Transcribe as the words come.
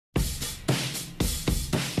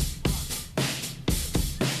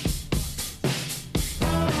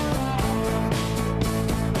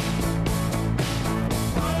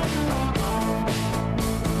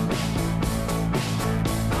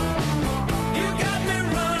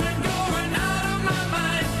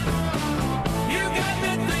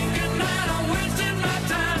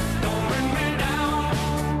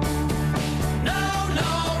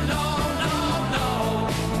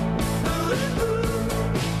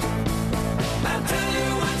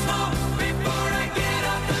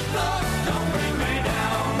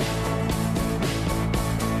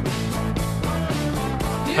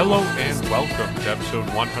Hello and welcome to episode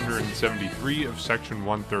 173 of Section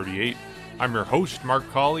 138. I'm your host,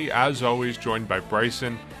 Mark Colley, as always joined by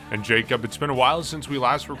Bryson and Jacob. It's been a while since we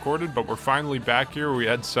last recorded, but we're finally back here. We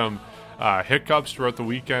had some hiccups throughout the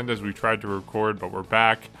weekend as we tried to record, but we're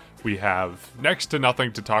back. We have next to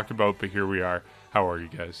nothing to talk about, but here we are. How are you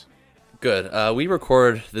guys? Good. We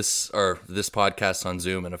record this podcast on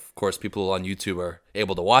Zoom, and of course people on YouTube are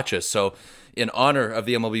able to watch us. So in honor of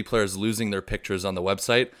the MLB players losing their pictures on the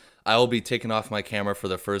website, I will be taking off my camera for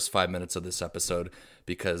the first 5 minutes of this episode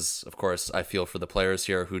because, of course, I feel for the players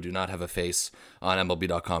here who do not have a face on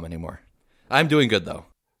MLB.com anymore. I'm doing good, though.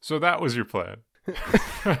 So that was your plan.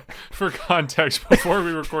 For context, before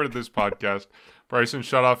we recorded this podcast, Bryson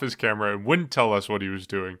shut off his camera and wouldn't tell us what he was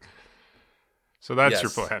doing. So that's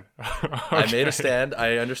your plan. Okay. I made a stand.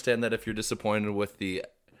 I understand that if you're disappointed with the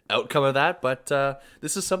outcome of that, but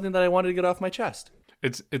this is something that I wanted to get off my chest.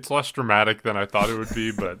 It's less dramatic than I thought it would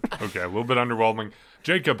be, but okay, a little bit underwhelming.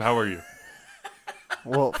 Jacob, how are you?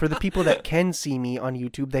 Well, for the people that can see me on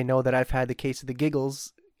YouTube, they know that I've had the case of the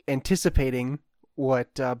giggles anticipating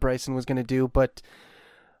what Bryson was going to do, but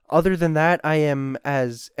other than that, I am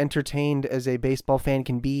as entertained as a baseball fan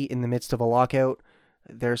can be in the midst of a lockout.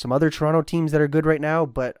 There are some other Toronto teams that are good right now,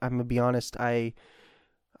 but I'm going to be honest, I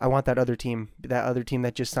want that other team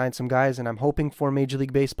that just signed some guys, and I'm hoping for Major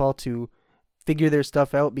League Baseball to figure their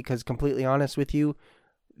stuff out because, completely honest with you,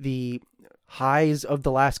 the highs of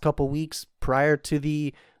the last couple weeks prior to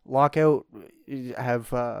the lockout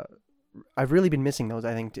I've really been missing those,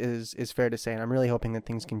 I think is fair to say, and I'm really hoping that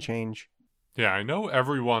things can change. Yeah, I know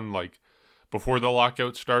everyone, before the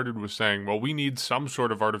lockout started, was saying, well, we need some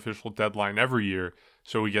sort of artificial deadline every year,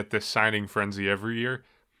 so we get this signing frenzy every year.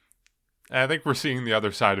 And I think we're seeing the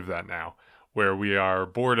other side of that now, where we are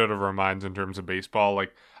bored out of our minds in terms of baseball.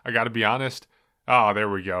 I got to be honest. Oh, there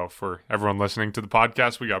we go. For everyone listening to the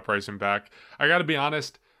podcast, we got Bryson back. I got to be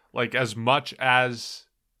honest, as much as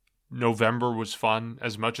November was fun,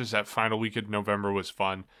 as much as that final week of November was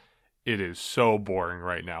fun, it is so boring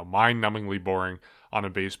right now. Mind-numbingly boring on a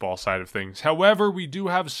baseball side of things. However, we do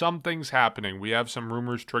have some things happening. We have some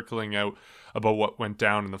rumors trickling out about what went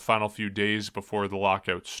down in the final few days before the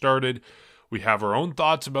lockout started. We have our own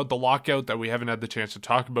thoughts about the lockout that we haven't had the chance to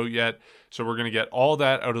talk about yet. So we're going to get all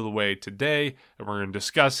that out of the way today, and we're going to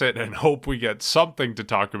discuss it and hope we get something to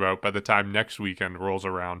talk about by the time next weekend rolls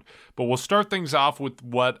around. But we'll start things off with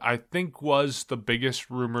what I think was the biggest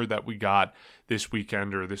rumor that we got this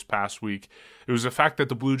weekend or this past week. It was the fact that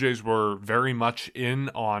the Blue Jays were very much in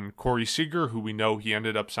on Corey Seager, who we know he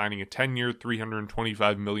ended up signing a 10-year,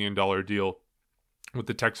 $325 million deal with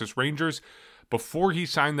the Texas Rangers. Before he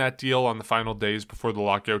signed that deal on the final days before the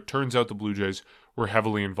lockout, turns out the Blue Jays were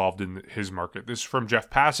heavily involved in his market. This is from Jeff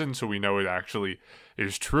Passan, so we know it actually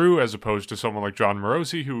is true, as opposed to someone like John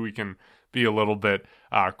Morosi, who we can be a little bit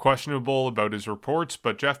questionable about his reports.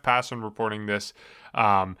 But Jeff Passan reporting this.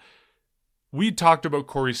 We talked about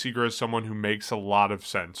Corey Seager as someone who makes a lot of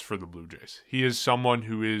sense for the Blue Jays. He is someone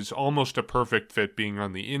who is almost a perfect fit, being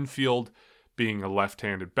on the infield, being a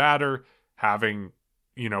left-handed batter, having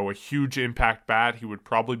a huge impact bat. He would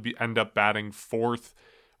probably end up batting fourth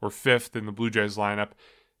or fifth in the Blue Jays lineup.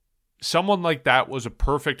 Someone like that was a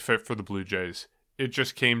perfect fit for the Blue Jays. It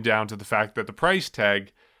just came down to the fact that the price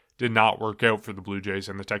tag did not work out for the Blue Jays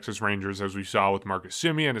and the Texas Rangers, as we saw with Marcus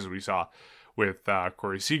Semien, as we saw with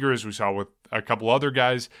Corey Seager, as we saw with a couple other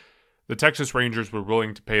guys. The Texas Rangers were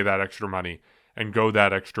willing to pay that extra money and go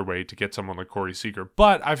that extra way to get someone like Corey Seager.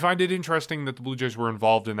 But I find it interesting that the Blue Jays were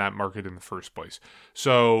involved in that market in the first place.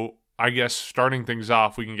 So I guess starting things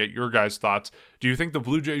off, we can get your guys' thoughts. Do you think the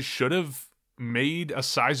Blue Jays should have made a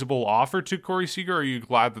sizable offer to Corey Seager, or are you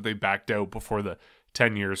glad that they backed out before the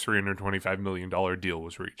 10 years, $325 million deal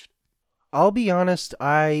was reached? I'll be honest,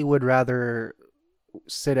 I would rather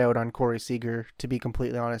sit out on Corey Seager, to be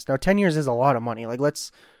completely honest. Now, 10 years is a lot of money.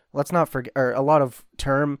 Let's not forget, or a lot of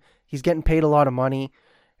term. He's getting paid a lot of money,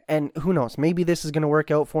 and who knows, maybe this is going to work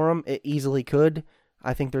out for him. It easily could.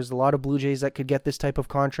 I think there's a lot of Blue Jays that could get this type of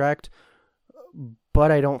contract,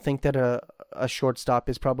 but I don't think that a shortstop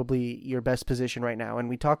is probably your best position right now. And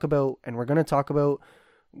we're going to talk about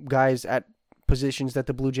guys at positions that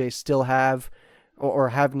the Blue Jays still have or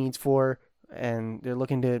have needs for, and they're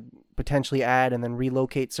looking to potentially add and then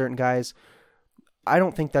relocate certain guys. I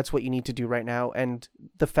don't think that's what you need to do right now. And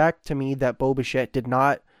the fact to me that Bo Bichette did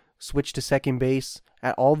not switch to second base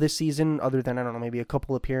at all this season, other than, I don't know, maybe a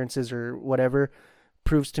couple appearances or whatever,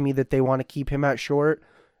 proves to me that they want to keep him at short.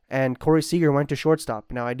 And Corey Seager went to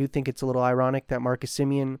shortstop. Now, I do think it's a little ironic that Marcus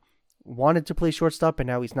Semien wanted to play shortstop and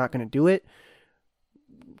now he's not going to do it.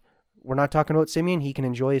 we're not talking about Simeon. He can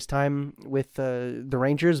enjoy his time with the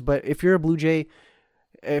Rangers. But if you're a Blue Jay,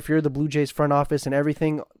 if you're the Blue Jays front office and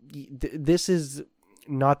everything, this is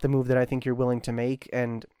not the move that I think you're willing to make.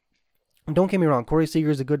 And don't get me wrong, Corey Seager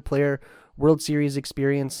is a good player, World Series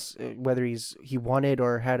experience, whether he won it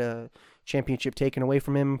or had a championship taken away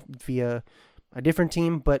from him via a different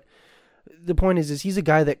team. But the point is he's a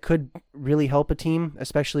guy that could really help a team,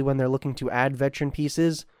 especially when they're looking to add veteran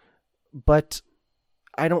pieces. But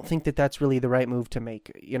I don't think that that's really the right move to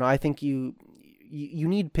make. I think you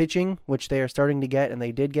need pitching, which they are starting to get, and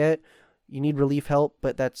they did get. You need relief help,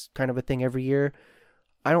 but that's kind of a thing every year.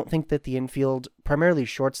 I don't think that the infield, primarily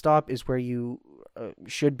shortstop, is where you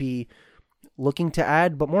should be looking to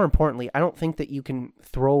add. But more importantly, I don't think that you can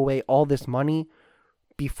throw away all this money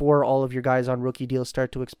before all of your guys on rookie deals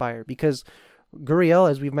start to expire. Because Gurriel,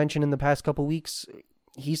 as we've mentioned in the past couple weeks,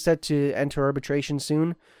 he's set to enter arbitration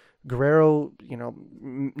soon. Guerrero,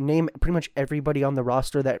 name pretty much everybody on the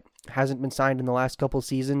roster that hasn't been signed in the last couple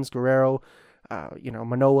seasons. Guerrero,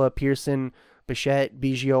 Manoah, Pearson, Bichette,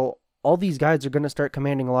 Biggio, all these guys are going to start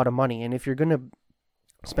commanding a lot of money. And if you're going to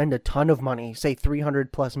spend a ton of money, say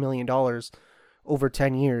 $300+ million over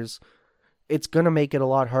 10 years, it's going to make it a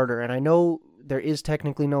lot harder. And I know there is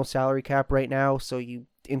technically no salary cap right now, so you,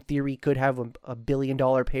 in theory, could have a $1 billion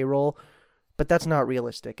payroll, but that's not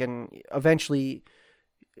realistic. And eventually,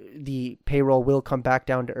 the payroll will come back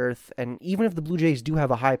down to earth. And even if the Blue Jays do have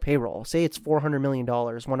a high payroll, say it's $400 million,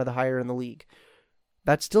 one of the higher in the league,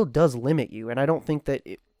 that still does limit you. And I don't think that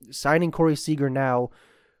signing Corey Seager now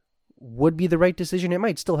would be the right decision. It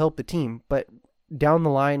might still help the team, but down the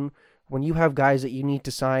line, when you have guys that you need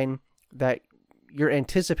to sign that you're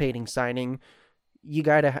anticipating signing, you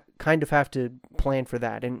got to kind of have to plan for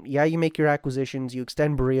that. And yeah, you make your acquisitions, you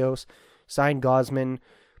extend Barrios, sign Gausman,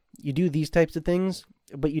 you do these types of things,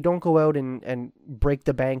 but you don't go out and break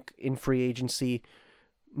the bank in free agency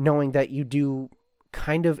knowing that you do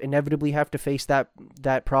kind of inevitably have to face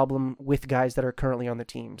that problem with guys that are currently on the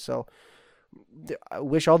team. So I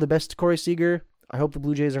wish all the best to Corey Seager. I hope the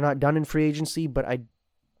Blue Jays are not done in free agency, but I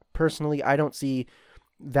don't see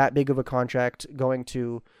that big of a contract going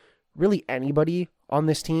to really anybody on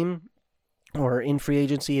this team or in free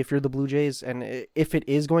agency if you're the Blue Jays. And if it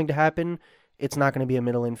is going to happen, it's not going to be a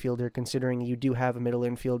middle infielder, considering you do have a middle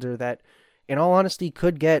infielder that, in all honesty,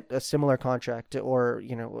 could get a similar contract or,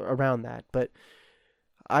 around that. But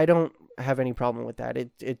I don't have any problem with that.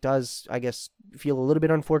 It does, I guess, feel a little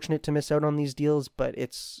bit unfortunate to miss out on these deals, but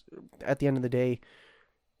it's, at the end of the day,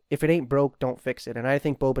 if it ain't broke, don't fix it. And I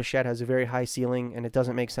think Bo Bichette has a very high ceiling, and it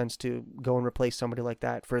doesn't make sense to go and replace somebody like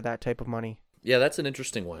that for that type of money. Yeah, that's an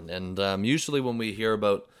interesting one. And usually when we hear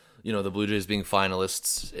about, the Blue Jays being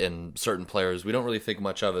finalists in certain players, we don't really think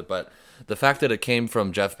much of it. But the fact that it came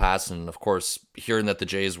from Jeff Passan, of course, hearing that the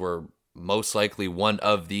Jays were most likely one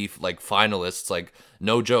of the finalists,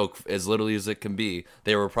 no joke, as literally as it can be,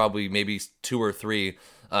 they were probably maybe 2 or 3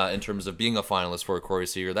 in terms of being a finalist for Corey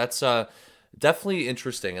Seager. That's definitely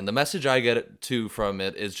interesting. And the message I get from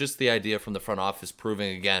it is just the idea from the front office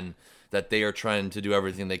proving again that they are trying to do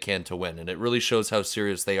everything they can to win. And it really shows how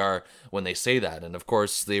serious they are when they say that. And of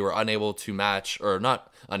course, they were unable to match, or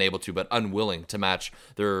not unable to, but unwilling to match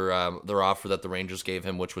their offer that the Rangers gave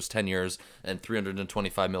him, which was 10 years and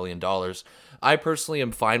 $325 million. I personally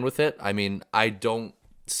am fine with it. I mean, I don't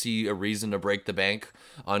see a reason to break the bank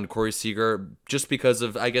on Corey Seager, just because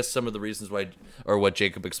of, I guess, some of the reasons why, or what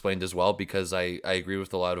Jacob explained as well, because I agree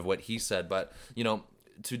with a lot of what he said. But,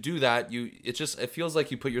 to do that, it feels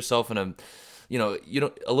like you put yourself in a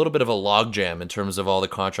little bit of a logjam in terms of all the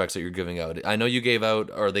contracts that you're giving out. I know they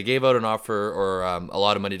gave out an offer or a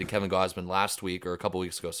lot of money to Kevin Gausman last week, or a couple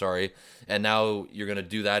weeks ago, sorry. And now you're going to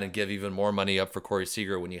do that and give even more money up for Corey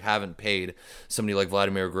Seager when you haven't paid somebody like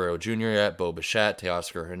Vladimir Guerrero Jr. yet, Bo Bichette,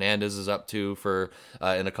 Teoscar Hernandez is up to for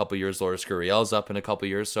in a couple years, Lourdes Gurriel's up in a couple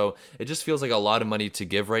years. So it just feels like a lot of money to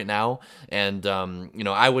give right now. And,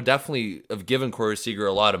 I would definitely have given Corey Seager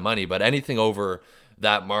a lot of money, but anything over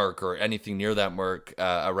that mark or anything near that mark,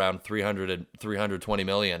 around 320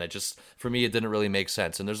 million, for me, it didn't really make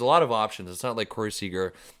sense. And there's a lot of options. It's not like Corey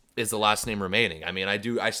Seager is the last name remaining. I mean,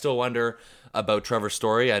 I still wonder about Trevor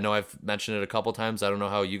Story. I know I've mentioned it a couple times. I don't know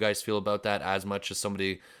how you guys feel about that as much as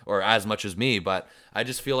somebody, or as much as me, but I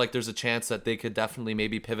just feel like there's a chance that they could definitely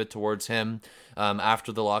maybe pivot towards him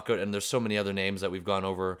after the lockout. And there's so many other names that we've gone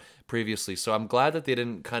over previously. So I'm glad that they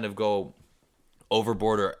didn't kind of go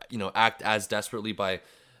overboard or act as desperately by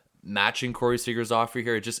matching Corey Seager's offer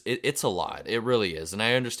here. It's a lot. It really is. And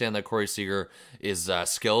I understand that Corey Seager is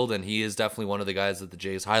skilled, and he is definitely one of the guys that the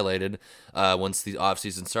Jays highlighted once the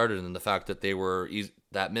offseason started, and the fact that they were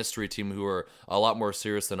that mystery team who are a lot more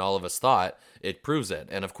serious than all of us thought, it proves it.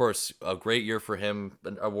 And of course, a great year for him.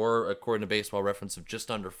 A WAR, according to Baseball Reference, of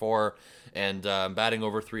just under 4, and batting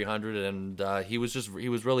over 300. And he was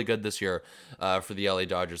really good this year for the LA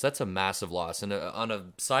Dodgers. That's a massive loss. And on a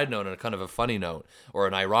side note, and a kind of a funny note, or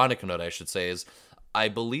an ironic note, I should say, is I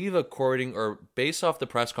believe based off the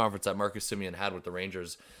press conference that Marcus Semien had with the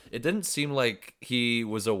Rangers, it didn't seem like he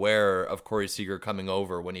was aware of Corey Seager coming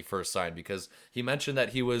over when he first signed, because he mentioned that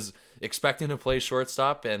he was expecting to play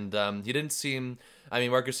shortstop, and he didn't seem. I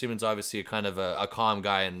mean, Marcus Semien's obviously a kind of a calm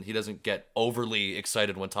guy, and he doesn't get overly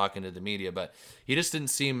excited when talking to the media, but he just didn't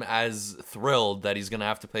seem as thrilled that he's going to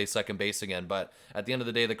have to play second base again. But at the end of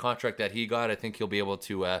the day, the contract that he got, I think he'll be able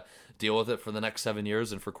to deal with it for the next 7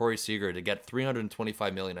 years. And for Corey Seager to get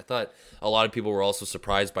 $325 million, I thought a lot of people were also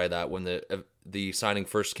surprised by that when the signing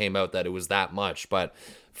first came out, that it was that much. But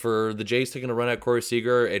for the Jays taking a run at Corey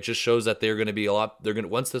Seager, it just shows that they're going to be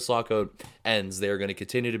once this lockout ends, they're going to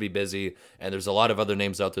continue to be busy, and there's a lot of other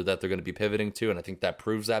names out there that they're going to be pivoting to, and I think that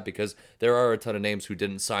proves that, because there are a ton of names who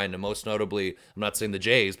didn't sign, and most notably, I'm not saying the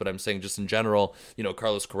Jays, but I'm saying just in general,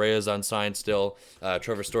 Carlos Correa is unsigned still,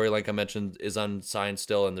 Trevor Story, like I mentioned, is unsigned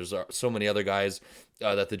still, and there's so many other guys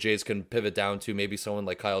that the Jays can pivot down to, maybe someone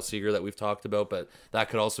like Kyle Seager that we've talked about, but that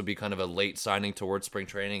could also be kind of a late signing towards spring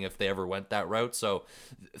training if they ever went that route. So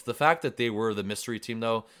the fact that they were the mystery team,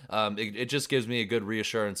 though, it just gives me a good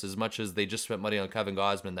reassurance, as much as they just spent money on Kevin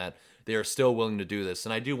Gausman, that they are still willing to do this.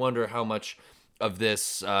 And I do wonder how much of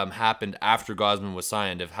this happened after Gausman was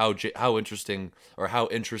signed, of how interesting or how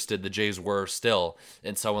interested the Jays were still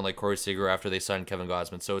in someone like Corey Seager after they signed Kevin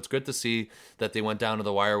Gausman. So it's good to see that they went down to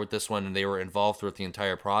the wire with this one and they were involved throughout the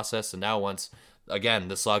entire process. And now once, again,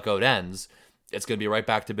 this lockout ends, it's going to be right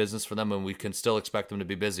back to business for them, and we can still expect them to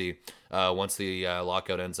be busy once the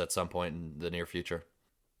lockout ends at some point in the near future.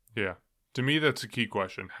 Yeah. To me, that's a key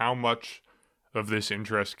question. How much of this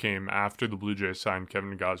interest came after the Blue Jays signed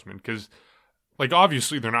Kevin Gausman? Because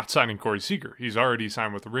obviously, they're not signing Corey Seager. He's already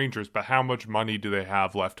signed with the Rangers, but how much money do they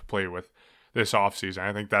have left to play with this offseason?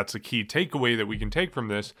 I think that's a key takeaway that we can take from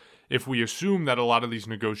this. If we assume that a lot of these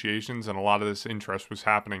negotiations and a lot of this interest was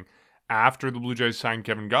happening after the Blue Jays signed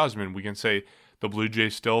Kevin Gausman, we can say the Blue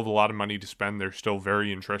Jays still have a lot of money to spend. They're still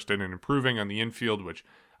very interested in improving on the infield, which,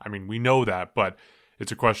 I mean, we know that, but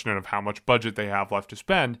it's a question of how much budget they have left to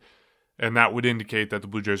spend. And that would indicate that the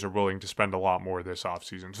Blue Jays are willing to spend a lot more this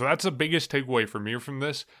offseason. So that's the biggest takeaway for me from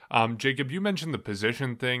this. Jacob, you mentioned the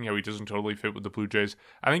position thing, how he doesn't totally fit with the Blue Jays.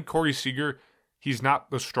 I think Corey Seager, he's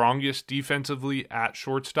not the strongest defensively at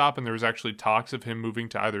shortstop, and there was actually talks of him moving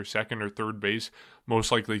to either second or third base,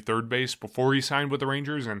 most likely third base, before he signed with the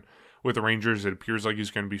Rangers. And with the Rangers, it appears like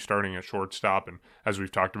he's going to be starting at shortstop, and as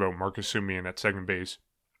we've talked about, Marcus Semien at second base.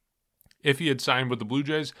 If he had signed with the Blue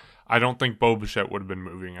Jays, I don't think Bo Bichette would have been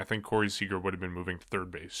moving. I think Corey Seager would have been moving to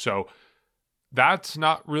third base. So that's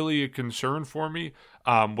not really a concern for me.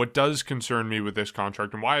 What does concern me with this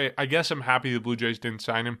contract, and why I guess I'm happy the Blue Jays didn't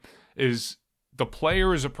sign him, is the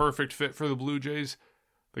player is a perfect fit for the Blue Jays.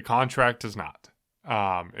 The contract is not.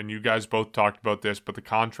 And you guys both talked about this, but the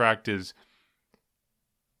contract is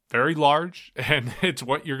very large, and it's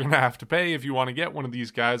what you're going to have to pay if you want to get one of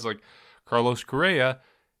these guys like Carlos Correa.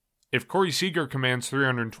 If Corey Seager commands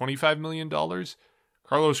 $325 million,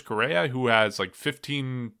 Carlos Correa, who has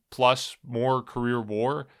 15 plus more career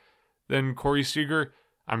WAR than Corey Seager,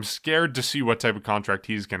 I'm scared to see what type of contract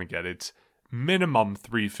he's going to get. It's minimum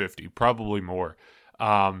 $350, probably more.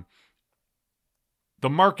 The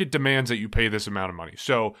market demands that you pay this amount of money.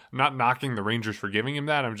 So I'm not knocking the Rangers for giving him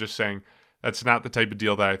that. I'm just saying that's not the type of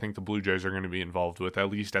deal that I think the Blue Jays are going to be involved with, at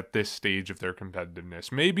least at this stage of their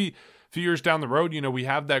competitiveness. Maybe a few years down the road, we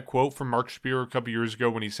have that quote from Mark Shapiro a couple years ago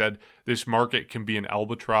when he said this market can be an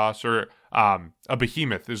albatross, or a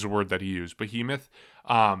behemoth is the word that he used, behemoth.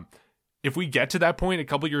 If we get to that point a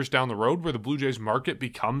couple years down the road where the Blue Jays market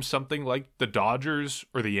becomes something like the Dodgers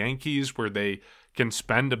or the Yankees, where they can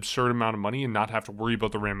spend absurd amount of money and not have to worry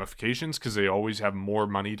about the ramifications because they always have more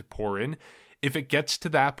money to pour in. If it gets to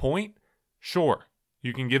that point, sure,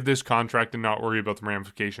 you can give this contract and not worry about the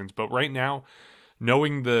ramifications. But right now,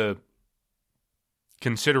 knowing the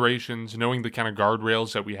considerations, knowing the kind of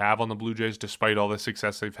guardrails that we have on the Blue Jays, despite all the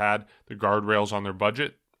success they've had, the guardrails on their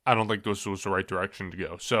budget, I don't think this was the right direction to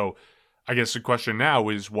go. So I guess the question now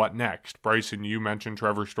is, what next? Bryson, you mentioned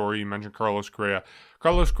Trevor Story, you mentioned Carlos Correa.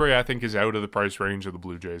 Carlos Correa, I think, is out of the price range of the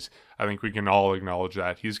Blue Jays. I think we can all acknowledge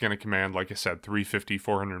that. He's going to command, like I said, $350,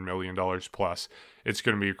 $400 million plus. It's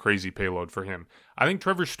going to be a crazy payload for him. I think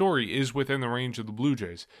Trevor Story is within the range of the Blue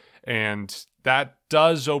Jays, and that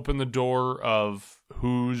does open the door of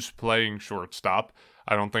who's playing shortstop.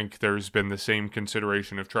 I don't think there's been the same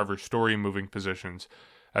consideration of Trevor Story moving positions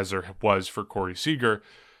as there was for Corey Seager.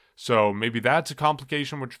 So maybe that's a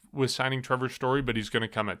complication with signing Trevor Story, but he's going to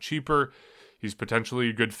come at cheaper. He's potentially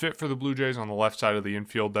a good fit for the Blue Jays on the left side of the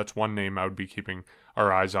infield. That's one name I would be keeping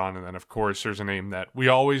our eyes on. And then, of course, there's a name that we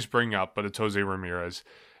always bring up, but it's Jose Ramirez.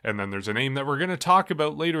 And then there's a name that we're going to talk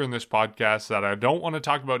about later in this podcast that I don't want to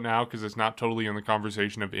talk about now because it's not totally in the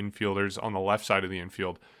conversation of infielders on the left side of the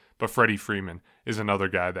infield. But Freddie Freeman is another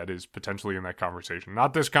guy that is potentially in that conversation.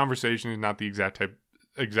 Not this conversation, he's not the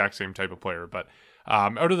exact same type of player. But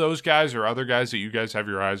out of those guys or other guys that you guys have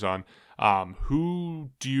your eyes on, who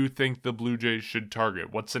do you think the Blue Jays should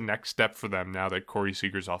target? What's the next step for them now that Corey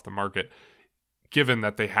Seager's off the market, given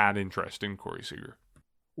that they had interest in Corey Seager?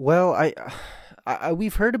 Well,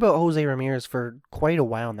 we've heard about Jose Ramirez for quite a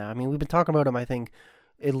while now. I mean, we've been talking about him, I think,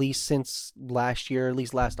 at least since last year, at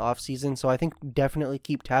least last offseason. So I think definitely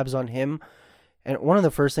keep tabs on him. And one of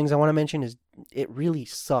the first things I want to mention is it really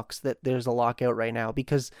sucks that there's a lockout right now,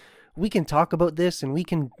 because we can talk about this and we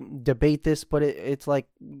can debate this, but it's like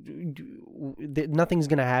nothing's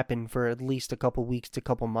going to happen for at least a couple weeks to a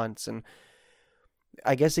couple months. And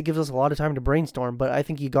I guess it gives us a lot of time to brainstorm, but I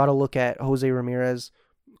think you got to look at Jose Ramirez,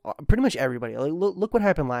 pretty much everybody. Like, look what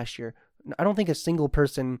happened last year. I don't think a single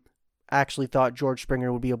person actually thought George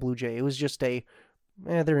Springer would be a Blue Jay. It was just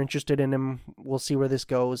they're interested in him. We'll see where this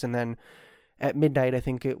goes. And then at midnight, I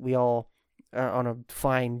think we all, on a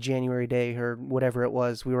fine January day or whatever it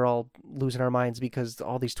was, we were all losing our minds because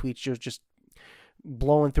all these tweets were just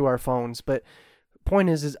blowing through our phones. But point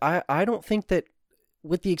is I don't think that,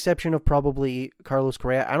 with the exception of probably Carlos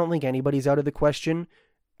Correa, I don't think anybody's out of the question.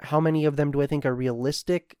 How many of them do I think are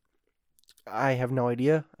realistic? I have no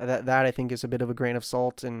idea. That I think is a bit of a grain of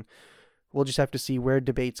salt, and we'll just have to see where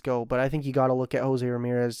debates go. But I think you got to look at Jose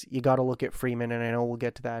Ramirez. You got to look at Freeman, and I know we'll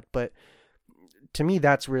get to that. But to me,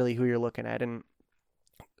 that's really who you're looking at. And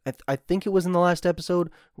I think it was in the last episode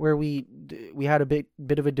where we had a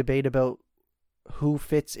bit of a debate about who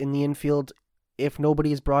fits in the infield if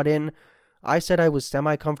nobody is brought in. I said I was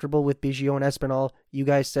semi-comfortable with Biggio and Espinal. You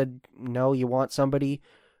guys said, no, you want somebody.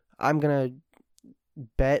 I'm going to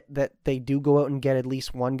bet that they do go out and get at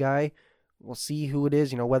least one guy. We'll see who it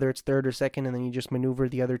is, whether it's third or second, and then you just maneuver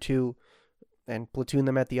the other two and platoon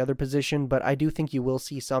them at the other position. But I do think you will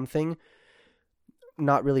see something.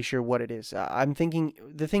 Not really sure what it is. I'm thinking,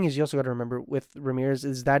 the thing is, you also got to remember with Ramirez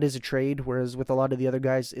is that is a trade, whereas with a lot of the other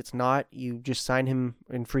guys, it's not. You just sign him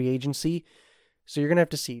in free agency. So you're going to have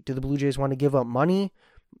to see, do the Blue Jays want to give up money?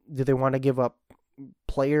 Do they want to give up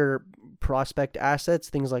player prospect assets,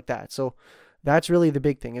 things like that? So that's really the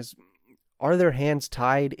big thing is, are their hands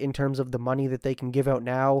tied in terms of the money that they can give out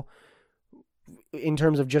now, in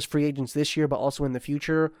terms of just free agents this year, but also in the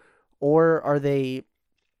future? Or are they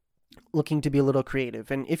looking to be a little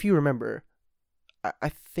creative? And if you remember, I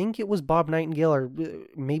think it was Bob Nightingale or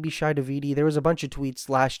maybe Shai Davidi, there was a bunch of tweets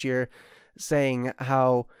last year saying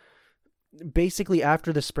how basically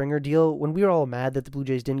after the Springer deal, when we were all mad that the Blue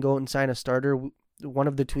Jays didn't go out and sign a starter, one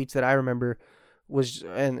of the tweets that I remember was,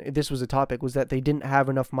 and this was a topic, was that they didn't have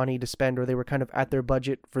enough money to spend, or they were kind of at their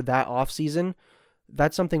budget for that offseason.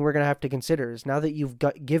 That's something we're going to have to consider, is now that you've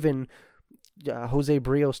given Jose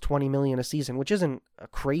Barrios $20 million a season, which isn't a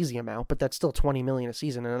crazy amount, but that's still $20 million a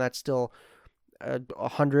season, and that's still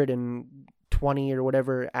 120 or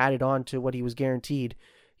whatever added on to what he was guaranteed.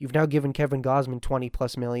 You've now given Kevin Gausman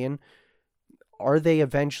 $20+ million. Are they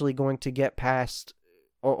eventually going to get past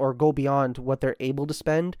or go beyond what they're able to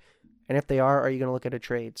spend? And if they are you going to look at a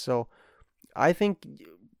trade? So I think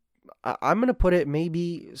I'm going to put it,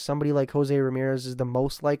 maybe somebody like Jose Ramirez is the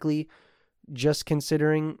most likely, just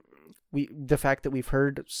considering the fact that we've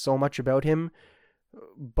heard so much about him.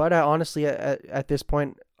 But I honestly, at this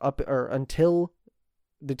point, until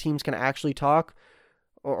the teams can actually talk,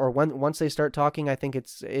 or once they start talking, I think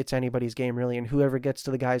it's anybody's game really, and whoever gets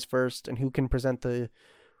to the guys first and who can present the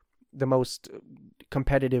most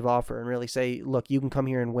competitive offer and really say, look, you can come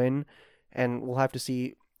here and win, and we'll have to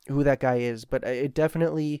see who that guy is. But it's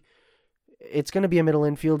going to be a middle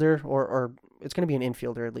infielder, or it's going to be an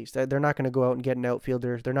infielder at least. They're not going to go out and get an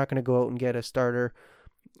outfielder. They're not going to go out and get a starter.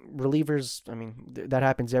 Relievers, I mean, that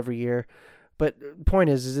happens every year. But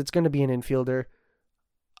point is it's going to be an infielder.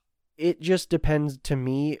 It just depends to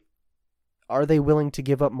me. Are they willing to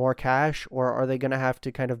give up more cash, or are they going to have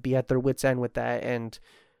to kind of be at their wits' end with that and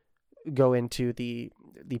go into the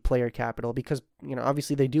player capital? Because,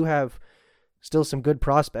 obviously they do have still some good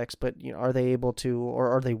prospects, but, are they able to, or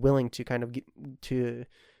are they willing to kind of to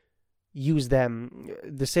use them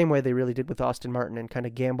the same way they really did with Austin Martin and kind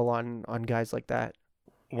of gamble on guys like that?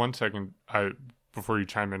 1 second. before you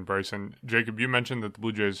chime in, Bryson. Jacob, you mentioned that the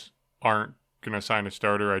Blue Jays aren't going to sign a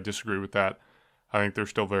starter. I disagree with that. I think they're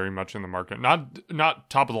still very much in the market. Not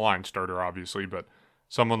top of the line starter, obviously, but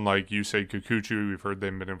someone like Yusei Kikuchi, we've heard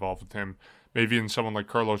they've been involved with him. Maybe even someone like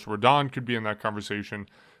Carlos Rodon could be in that conversation,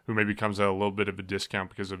 who maybe comes at a little bit of a discount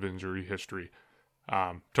because of injury history.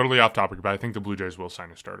 Totally off topic, but I think the Blue Jays will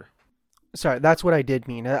sign a starter. Sorry, that's what I did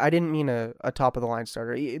mean. I didn't mean a top of the line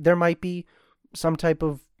starter. There might be some type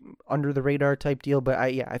of under the radar type deal, but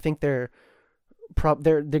I think they're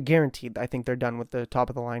guaranteed. I think they're done with the top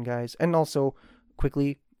of the line guys, and also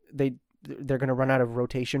quickly they're going to run out of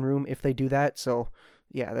rotation room if they do that. So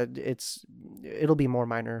yeah, it'll be more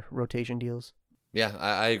minor rotation deals. Yeah,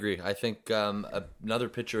 I agree. I think another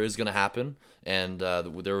pitcher is going to happen, and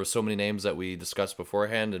there were so many names that we discussed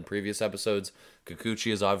beforehand in previous episodes.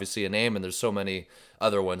 Kikuchi is obviously a name, and there's so many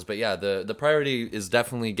other ones. But yeah, the priority is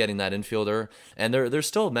definitely getting that infielder, and there's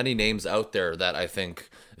still many names out there that I think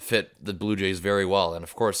fit the Blue Jays very well. And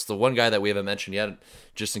of course, the one guy that we haven't mentioned yet,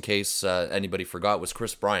 just in case anybody forgot, was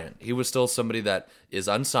Kris Bryant. He was still somebody that is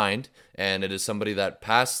unsigned, and it is somebody that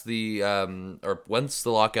past the or once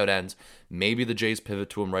the lockout ends, maybe the Jays pivot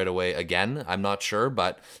to him right away again. I'm not sure,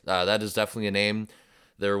 but that is definitely a name.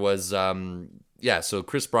 There was so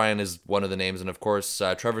Kris Bryant is one of the names, and of course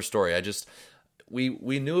Trevor Story.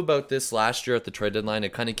 We knew about this last year at the trade deadline.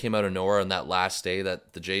 It kind of came out of nowhere on that last day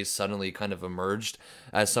that the Jays suddenly kind of emerged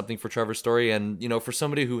as something for Trevor Story. And, for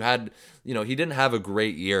somebody who had, he didn't have a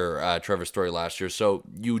great year, Trevor Story last year. So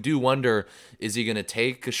you do wonder, is he going to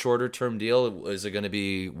take a shorter term deal? Is it going to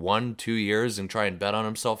be 1-2 years and try and bet on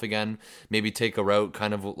himself again? Maybe take a route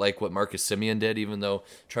kind of like what Marcus Semien did, even though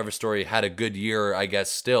Trevor Story had a good year, I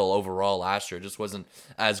guess, still overall last year. It just wasn't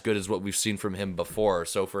as good as what we've seen from him before.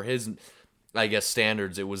 So for his, I guess,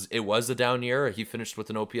 standards, it was a down year. He finished with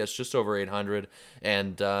an OPS just over 800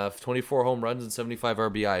 and 24 home runs and 75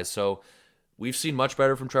 RBIs. So we've seen much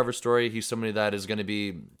better from Trevor Story. He's somebody that is going to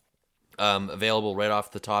be available right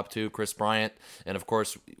off the top too. Kris Bryant, and of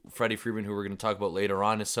course Freddie Freeman, who we're going to talk about later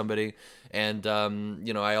on, is somebody. And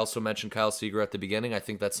I also mentioned Kyle Seager at the beginning. I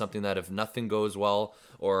think that's something that if nothing goes well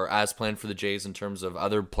or as planned for the Jays in terms of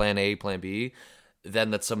other plan A, plan B,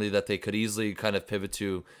 then that's somebody that they could easily kind of pivot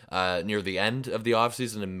to near the end of the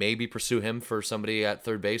offseason and maybe pursue him for somebody at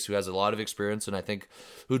third base who has a lot of experience and I think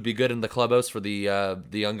who'd be good in the clubhouse for the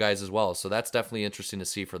young guys as well. So that's definitely interesting to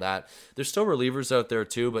see for that. There's still relievers out there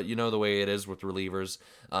too, but the way it is with relievers,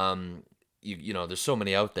 there's so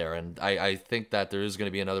many out there, and I think that there is going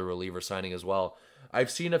to be another reliever signing as well. I've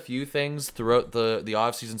seen a few things throughout the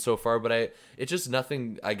offseason so far, but it's just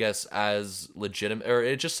nothing, I guess, as legitimate, or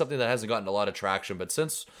it's just something that hasn't gotten a lot of traction. But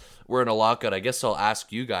since we're in a lockout, I guess I'll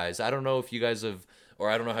ask you guys. I don't know if you guys have, or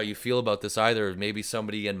I don't know how you feel about this either, maybe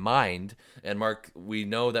somebody in mind. And Mark, we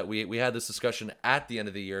know that we had this discussion at the end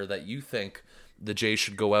of the year that you think the Jays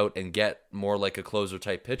should go out and get more like a closer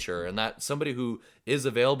type pitcher, and that somebody who is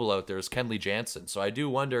available out there is Kenley Jansen. So I do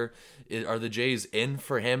wonder, are the Jays in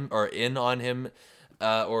for him or in on him?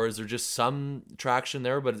 Or is there just some traction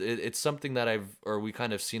there? But it's something that we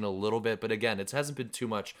kind of seen a little bit. But again, it hasn't been too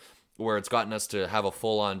much where it's gotten us to have a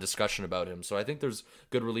full-on discussion about him. So I think there's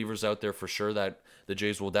good relievers out there for sure that the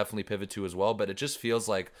Jays will definitely pivot to as well. But it just feels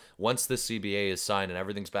like once this CBA is signed and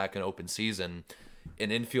everything's back in open season, an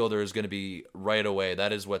infielder is going to be right away.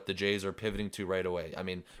 That is what the Jays are pivoting to right away. I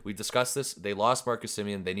mean, we discussed this. They lost Marcus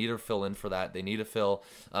Semien. They need to fill in for that. They need to fill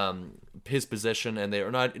his position, and they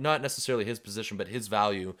are not necessarily his position, but his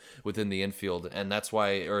value within the infield, and that's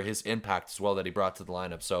why, or his impact as well that he brought to the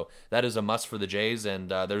lineup. So that is a must for the Jays, and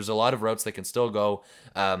there's a lot of routes they can still go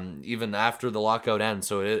even after the lockout ends.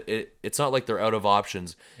 So it's not like they're out of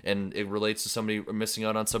options, and it relates to somebody missing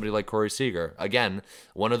out on somebody like Corey Seager. Again,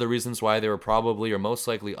 one of the reasons why they were probably or most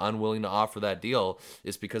likely unwilling to offer that deal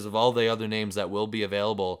is because of all the other names that will be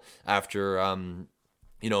available after in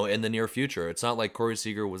the near future. It's not like Corey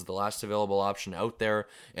Seager was the last available option out there,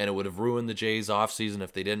 and it would have ruined the Jays offseason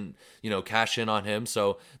if they didn't, cash in on him.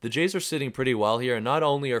 So the Jays are sitting pretty well here, and not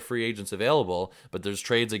only are free agents available, but there's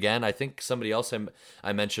trades again. I think somebody else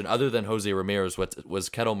I mentioned, other than Jose Ramirez, was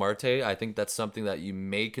Ketel Marte. I think that's something that you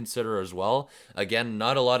may consider as well. Again,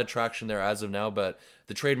 not a lot of traction there as of now, but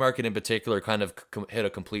the trade market in particular kind of hit a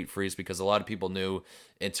complete freeze because a lot of people knew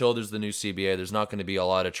until there's the new CBA, there's not going to be a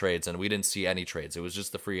lot of trades, and we didn't see any trades. It was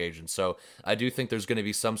just the free agents. So I do think there's going to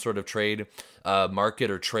be some sort of trade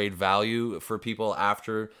market or trade value for people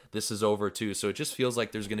after this is over too. So it just feels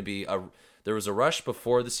like there's going to be there was a rush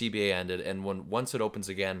before the CBA ended, and once it opens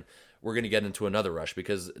again, we're going to get into another rush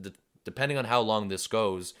because depending on how long this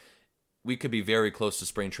goes, we could be very close to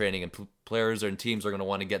spring training, and players and teams are going to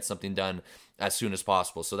want to get something done as soon as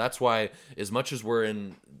possible. So that's why, as much as we're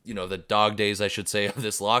in, the dog days, I should say, of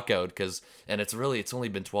this lockout, and it's only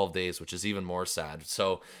been 12 days, which is even more sad.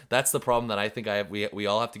 So that's the problem that I think we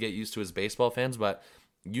all have to get used to as baseball fans. But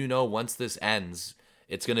once this ends,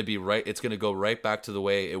 it's going to be right. It's going to go right back to the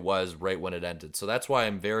way it was right when it ended. So that's why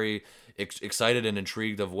I'm very excited and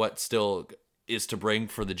intrigued of what still is to bring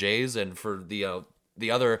for the Jays and for the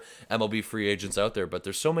other MLB free agents out there. But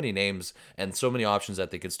there's so many names and so many options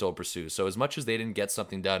that they could still pursue. So as much as they didn't get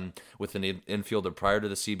something done with an infielder prior to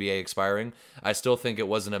the CBA expiring, I still think it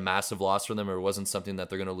wasn't a massive loss for them, or it wasn't something that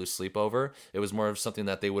they're going to lose sleep over. It was more of something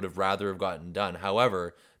that they would have rather have gotten done.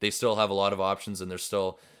 However, they still have a lot of options, and they're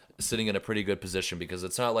still sitting in a pretty good position, because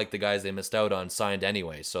it's not like the guys they missed out on signed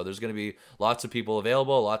anyway. So there's going to be lots of people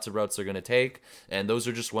available, lots of routes they're going to take, and those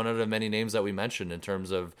are just one of the many names that we mentioned in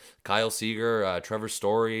terms of Kyle Seager, Trevor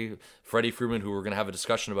Story, Freddie Freeman, who we're going to have a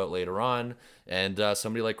discussion about later on, and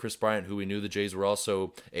somebody like Chris Bryant, who we knew the Jays were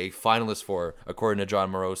also a finalist for, according to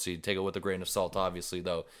John Morosi. Take it with a grain of salt, obviously,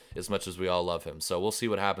 though, as much as we all love him. So we'll see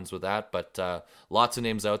what happens with that, but lots of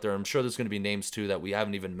names out there. I'm sure there's going to be names, too, that we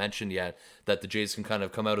haven't even mentioned yet that the Jays can kind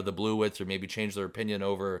of come out of the blue with, or maybe change their opinion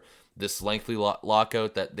over this lengthy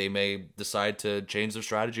lockout, that they may decide to change their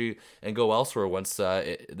strategy and go elsewhere once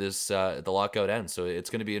the lockout ends. So it's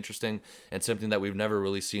going to be interesting, and something that we've never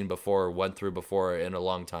really seen before, went through before in a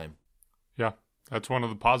long time. Yeah, that's one of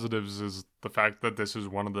the positives, is the fact that this is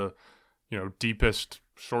one of the deepest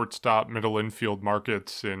shortstop middle infield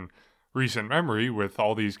markets in recent memory, with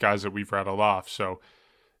all these guys that we've rattled off. So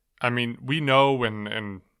I mean, we know,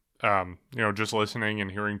 and just listening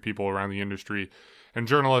and hearing people around the industry and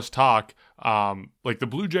journalists talk, like the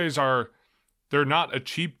Blue Jays they're not a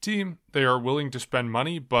cheap team. They are willing to spend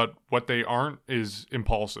money, but what they aren't is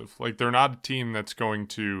impulsive. Like, they're not a team that's going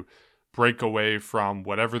to break away from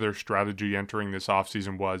whatever their strategy entering this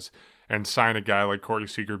offseason was and sign a guy like Corey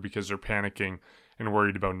Seager because they're panicking and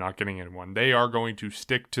worried about not getting anyone. They are going to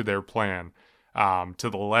stick to their plan to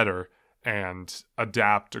the letter and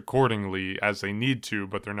adapt accordingly as they need to,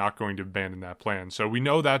 but they're not going to abandon that plan. So we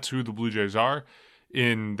know that's who the Blue Jays are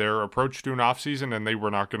in their approach to an offseason, and they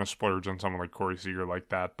were not going to splurge on someone like Corey Seager like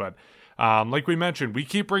that. But like we mentioned, we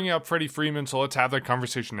keep bringing up Freddie Freeman, so let's have that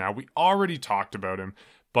conversation now. We already talked about him,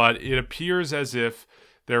 but it appears as if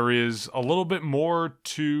there is a little bit more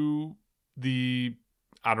to the,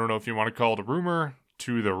 I don't know if you want to call it a rumor,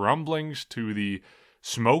 to the rumblings, to the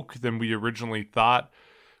smoke than we originally thought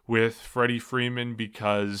with Freddie Freeman,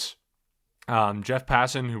 because Jeff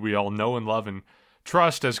Passan, who we all know and love and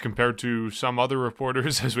trust as compared to some other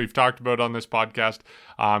reporters, as we've talked about on this podcast,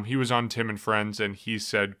 he was on Tim and Friends, and he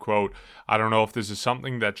said, quote, "I don't know if this is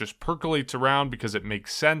something that just percolates around because it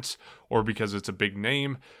makes sense or because it's a big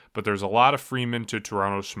name, but there's a lot of Freeman to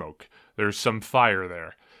Toronto smoke. There's some fire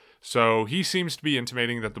there." So he seems to be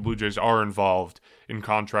intimating that the Blue Jays are involved in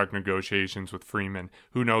contract negotiations with Freeman.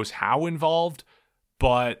 Who knows how involved,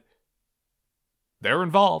 but they're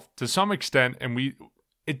involved to some extent, and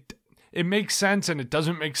it makes sense and it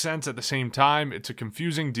doesn't make sense at the same time. It's a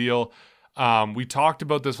confusing deal. We talked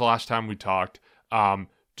about this last time we talked.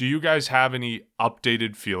 Do you guys have any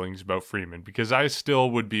updated feelings about Freeman? Because I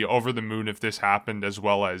still would be over the moon if this happened, as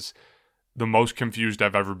well as the most confused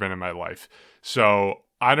I've ever been in my life. So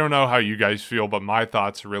I don't know how you guys feel, but my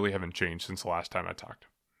thoughts really haven't changed since the last time I talked.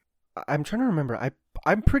 I'm trying to remember.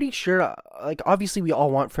 I'm pretty sure, like, obviously we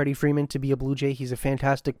all want Freddie Freeman to be a Blue Jay. He's a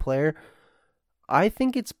fantastic player. I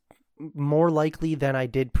think it's more likely than I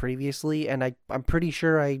did previously, and I'm pretty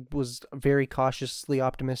sure I was very cautiously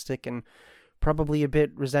optimistic and probably a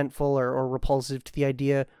bit resentful or repulsive to the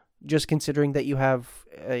idea, just considering that you have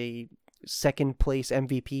a second place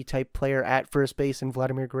MVP type player at first base in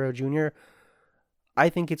Vladimir Guerrero Jr. I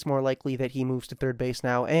think it's more likely that he moves to third base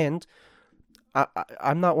now, and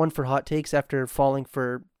I'm not one for hot takes after falling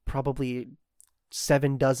for probably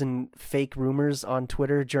 7 dozen fake rumors on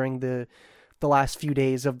Twitter during the last few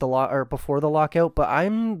days of or before the lockout, but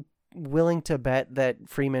I'm willing to bet that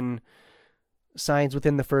Freeman signs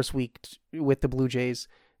within the first week with the Blue Jays.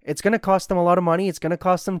 It's going to cost them a lot of money. It's going to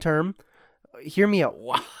cost them term. Hear me out.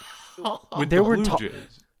 Wow. With there the Blue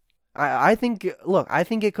Jays. I think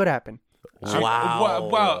it could happen.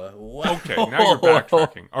 Wow. Okay, now you're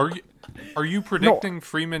backtracking. Are you predicting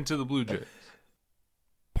Freeman to the Blue Jays?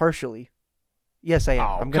 Partially. Yes, I am.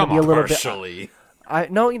 Oh, I'm going to be a little partially.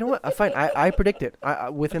 No, you know what? Fine. I predict it.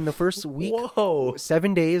 Within the first week,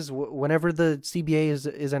 7 days, whenever the CBA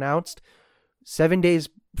is announced, 7 days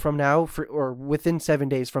from now, or within 7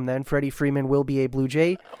 days from then, Freddie Freeman will be a Blue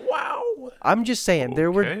Jay. Wow. I'm just saying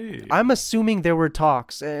Okay. I'm assuming there were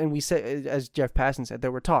talks, and we said, as Jeff Passan said,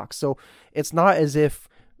 there were talks. So it's not as if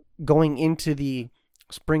going into the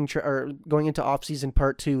or going into off-season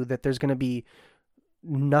part 2 that there's going to be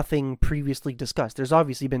nothing previously discussed. There's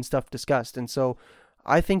obviously been stuff discussed, and so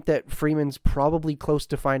I think that Freeman's probably close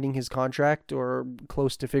to finding his contract or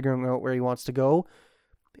close to figuring out where he wants to go.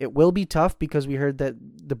 It will be tough because we heard that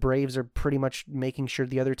the Braves are pretty much making sure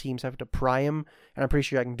the other teams have to pry him, and I'm pretty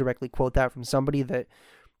sure I can directly quote that from somebody, that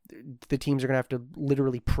the teams are going to have to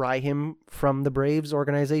literally pry him from the Braves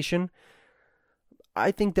organization.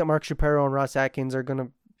 I think that Mark Shapiro and Ross Atkins are going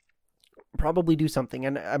to probably do something,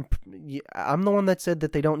 and I'm the one that said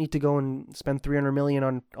that they don't need to go and spend $300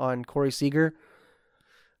 million on Corey Seager.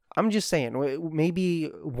 I'm just saying, maybe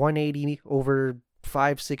 180 over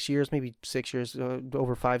 5-6 years, maybe 6 years,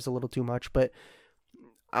 over 5 is a little too much, but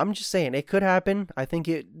I'm just saying it could happen. I think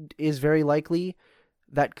it is very likely.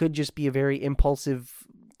 That could just be a very impulsive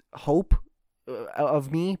hope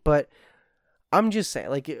of me, but I'm just saying,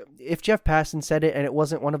 like, if Jeff Passan said it and it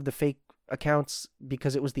wasn't one of the fake accounts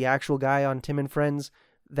because it was the actual guy on Tim and Friends,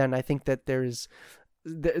 then I think that there's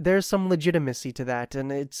some legitimacy to that.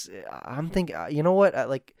 And I'm thinking, you know what,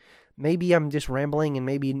 like, maybe I'm just rambling and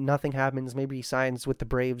maybe nothing happens. Maybe he signs with the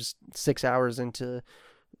Braves 6 hours into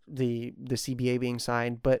the CBA being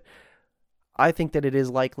signed, but I think that it is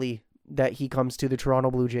likely that he comes to the Toronto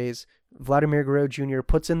Blue Jays. Vladimir Guerrero Jr.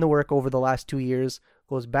 puts in the work over the last 2 years,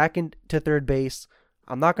 goes back into third base.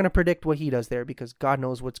 I'm not going to predict what he does there because God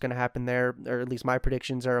knows what's going to happen there, or at least my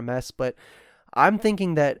predictions are a mess, but I'm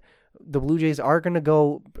thinking that the Blue Jays are going to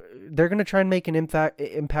go, they're going to try and make an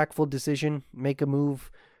impactful decision, make a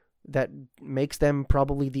move that makes them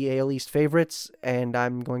probably the AL East favorites, and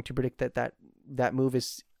I'm going to predict that move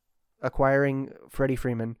is acquiring Freddie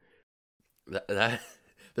Freeman.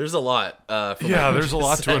 There's a lot. There's a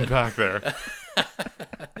lot to unpack there.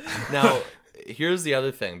 Now, here's the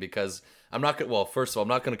other thing, because I'm not going to, well, first of all, I'm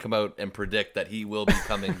not going to come out and predict that he will be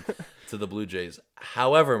coming to the Blue Jays.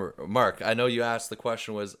 However, Mark, I know you asked, the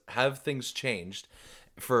question was, have things changed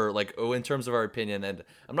for, like, in terms of our opinion? And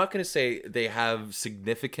I'm not going to say they have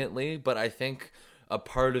significantly, but I think a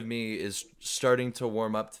part of me is starting to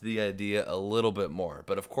warm up to the idea a little bit more.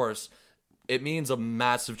 But of course, it means a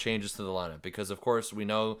massive changes to the lineup, because of course we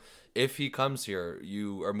know if he comes here,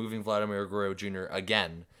 you are moving Vladimir Guerrero Jr.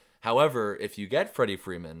 again. However, if you get Freddie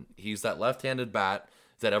Freeman, he's that left-handed bat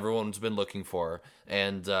that everyone's been looking for,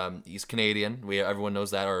 and he's Canadian. Everyone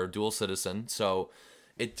knows that, or a dual citizen. So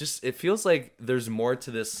it feels like there's more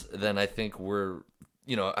to this than I think we're,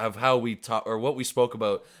 of how we talk or what we spoke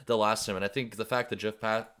about the last time. And I think the fact that Jeff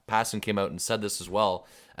Passan came out and said this as well,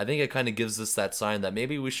 I think it kind of gives us that sign that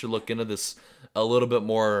maybe we should look into this a little bit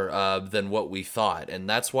more than what we thought. And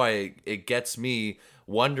that's why it gets me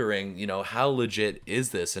wondering, how legit is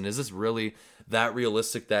this? And is this really that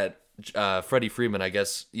realistic that Freddie Freeman, I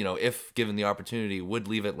guess, if given the opportunity, would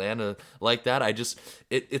leave Atlanta like that?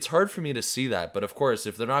 It's hard for me to see that. But of course,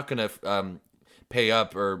 if they're not going to pay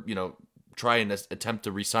up or, try and attempt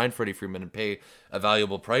to re-sign Freddie Freeman and pay a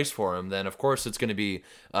valuable price for him, then of course it's going to be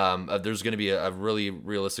there's going to be a really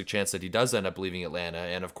realistic chance that he does end up leaving Atlanta.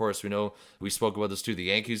 And of course, we spoke about this too. The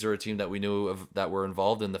Yankees are a team that we knew of that were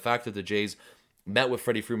involved, and the fact that the Jays met with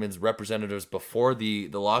Freddie Freeman's representatives before the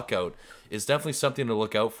lockout is definitely something to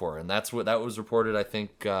look out for. And that was reported, I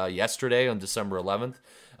think, yesterday on December 11th,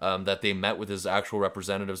 that they met with his actual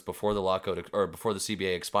representatives before the lockout or before the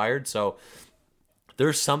CBA expired. So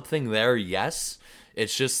there's something there, yes.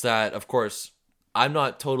 It's just that, of course, I'm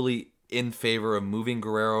not totally in favor of moving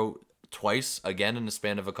Guerrero twice again in the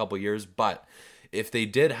span of a couple years, but if they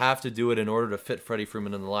did have to do it in order to fit Freddie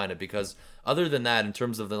Freeman in the lineup, because other than that, in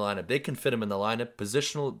terms of the lineup, they can fit him in the lineup.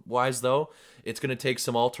 Positional-wise, though, it's going to take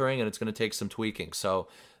some altering and it's going to take some tweaking. So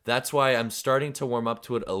that's why I'm starting to warm up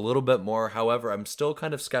to it a little bit more. However, I'm still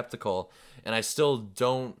kind of skeptical, and I still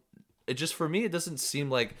don't. For me, it doesn't seem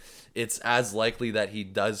like it's as likely that he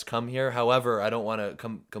does come here. However, I don't want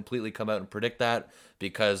to completely come out and predict that,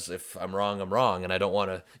 because if I'm wrong, I'm wrong, and I don't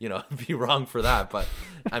want to, be wrong for that. But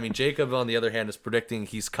I mean, Jacob, on the other hand, is predicting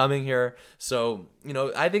he's coming here. So,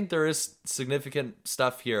 I think there is significant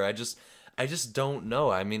stuff here. I just don't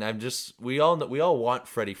know. I mean, we all want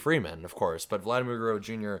Freddie Freeman, of course, but Vladimir Guerrero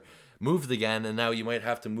Jr. moved again, and now you might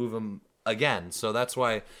have to move him again. So that's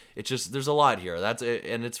why there's a lot here. That's it,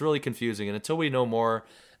 and it's really confusing. And until we know more,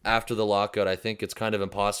 after the lockout, I think it's kind of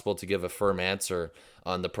impossible to give a firm answer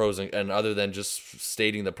on the pros and other than just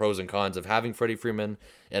stating the pros and cons of having Freddie Freeman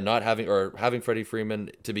and not having, or having Freddie Freeman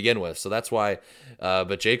to begin with. So that's why,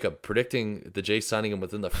 but Jacob, predicting the Jays signing him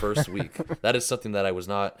within the first week, that is something that I was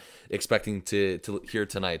not expecting to hear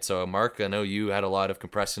tonight. So Mark, I know you had a lot of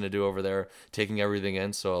compressing to do over there, taking everything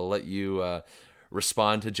in. So I'll let you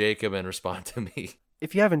respond to Jacob and respond to me.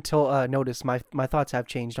 If you haven't noticed, my thoughts have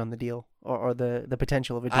changed on the deal or the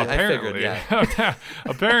potential of a deal. I figured, yeah.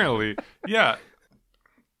 Apparently, yeah.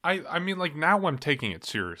 I mean, like, now I'm taking it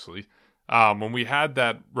seriously. When we had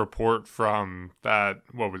that report from that,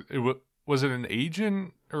 was it an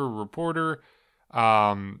agent or a reporter?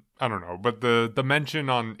 I don't know, but the mention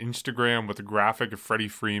on Instagram with the graphic of Freddie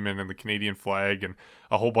Freeman and the Canadian flag and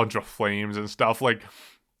a whole bunch of flames and stuff, like,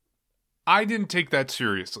 I didn't take that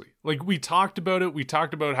seriously. Like, we talked about it. We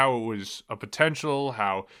talked about how it was a potential,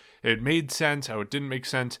 how it made sense, how it didn't make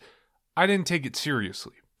sense. I didn't take it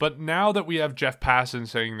seriously. But now that we have Jeff Passan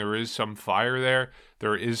saying there is some fire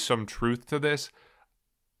there is some truth to this,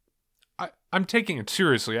 I'm taking it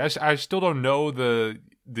seriously. I still don't know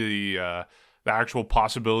the actual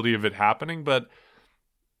possibility of it happening, but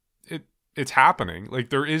it's happening.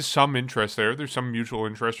 Like, there is some interest there. There's some mutual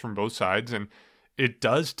interest from both sides, and it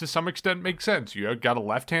does to some extent make sense. You got a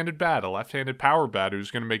left-handed bat, a left-handed power bat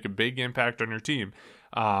who's going to make a big impact on your team.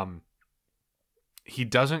 He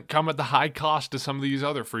doesn't come at the high cost to some of these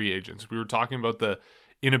other free agents. We were talking about the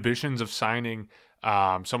inhibitions of signing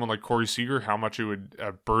someone like Corey Seager, how much it would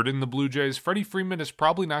burden the Blue Jays. Freddie Freeman is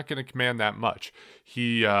probably not going to command that much.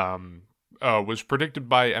 He was predicted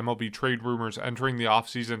by MLB Trade Rumors entering the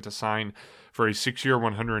offseason to sign for a 6-year,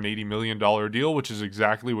 $180 million deal, which is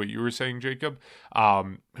exactly what you were saying, Jacob.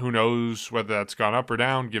 Who knows whether that's gone up or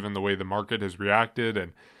down given the way the market has reacted,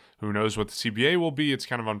 and who knows what the CBA will be. It's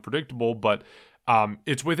kind of unpredictable, but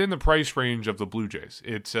it's within the price range of the Blue Jays.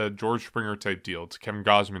 It's a George Springer type deal. It's a Kevin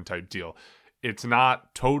Gausman type deal. It's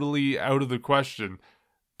not totally out of the question,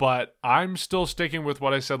 but I'm still sticking with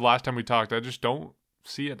what I said last time we talked. I just don't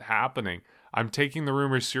see it happening. I'm taking the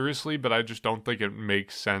rumors seriously, but I just don't think it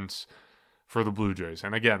makes sense for the Blue Jays.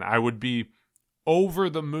 And again, I would be over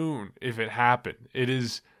the moon if it happened. It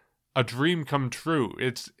is a dream come true.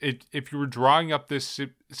 If you were drawing up this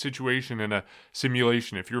situation in a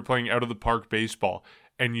simulation, if you were playing out of the park baseball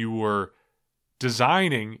and you were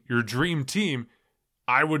designing your dream team,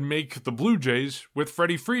 I would make the Blue Jays with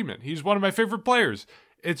Freddie Freeman. He's one of my favorite players.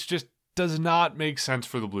 It's just does not make sense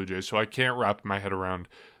for the Blue Jays. So I can't wrap my head around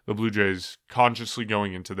the Blue Jays consciously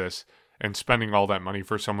going into this and spending all that money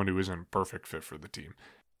for someone who isn't a perfect fit for the team.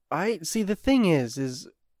 I see. The thing is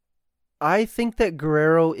I think that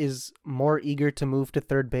Guerrero is more eager to move to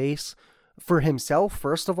third base for himself,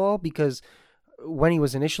 first of all, because when he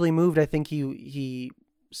was initially moved, I think he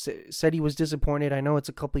said he was disappointed. I know it's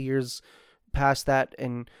a couple years past that,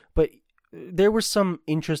 but there was some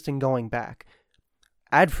interest in going back.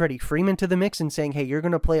 Add Freddie Freeman to the mix and saying, hey, you're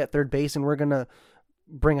going to play at third base and we're going to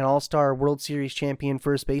bring an all-star World Series champion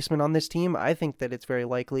first baseman on this team. I think that it's very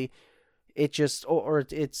likely. It just, or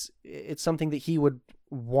it's something that he would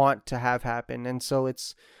want to have happen. And so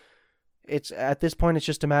it's at this point, it's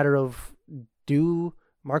just a matter of, do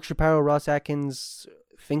Mark Shapiro, Ross Atkins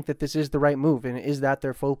think that this is the right move, and is that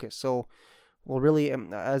their focus? So, well, really,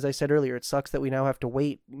 as I said earlier, it sucks that we now have to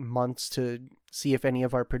wait months to see if any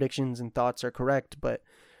of our predictions and thoughts are correct, but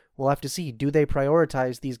we'll have to see. Do they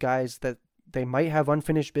prioritize these guys that they might have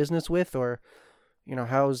unfinished business with, or,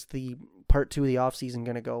 how's the part 2 of the offseason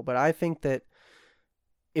going to go? But I think that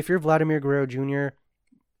if you're Vladimir Guerrero Jr.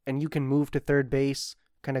 and you can move to third base,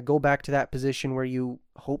 kind of go back to that position where you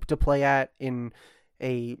hope to play at in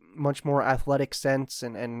a much more athletic sense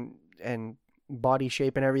and body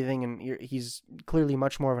shape and everything, and he's clearly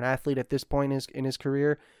much more of an athlete at this point in his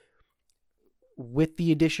career, with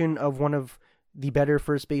the addition of one of the better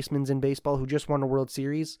first basemen in baseball who just won a World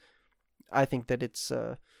Series, I think that it's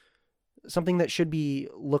something that should be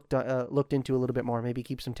looked into a little bit more. Maybe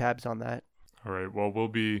keep some tabs on that. All right. Well, we'll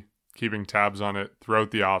be keeping tabs on it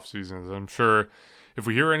throughout the off seasons. I'm sure if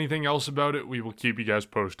we hear anything else about it, we will keep you guys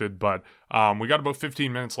posted. But we got about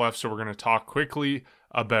 15 minutes left, so we're going to talk quickly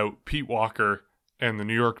about Pete Walker and the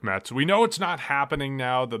New York Mets. We know it's not happening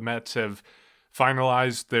now. The Mets have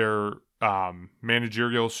finalized their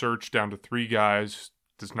managerial search down to 3 guys.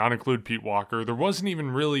 Does not include Pete Walker. There wasn't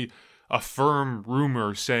even really a firm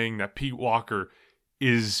rumor saying that Pete Walker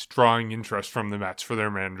is drawing interest from the Mets for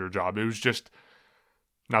their manager job. It was just,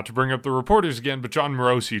 not to bring up the reporters again, but John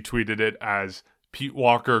Morosi tweeted it as Pete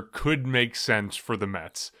Walker could make sense for the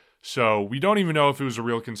Mets. So we don't even know if it was a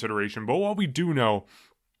real consideration. But what we do know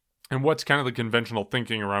And what's kind of the conventional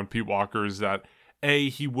thinking around Pete Walker is that A,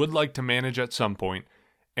 he would like to manage at some point,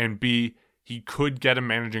 and B, he could get a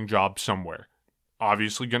managing job somewhere.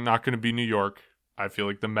 Obviously not going to be New York. I feel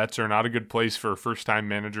like the Mets are not a good place for a first-time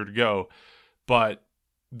manager to go. But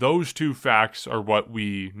those two facts are what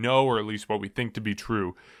we know, or at least what we think to be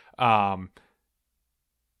true. We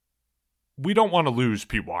don't want to lose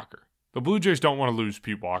Pete Walker. The Blue Jays don't want to lose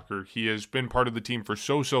Pete Walker. He has been part of the team for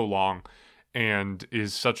so long and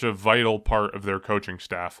is such a vital part of their coaching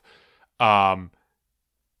staff. But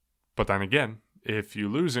then again, if you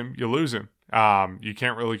lose him, you lose him. You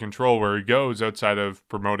can't really control where he goes outside of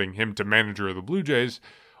promoting him to manager of the Blue Jays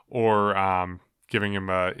or giving him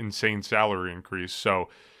an insane salary increase. So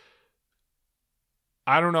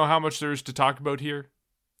I don't know how much there is to talk about here.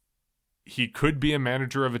 He could be a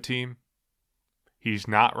manager of a team. He's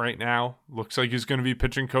not right now. Looks like he's going to be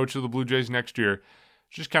pitching coach of the Blue Jays next year.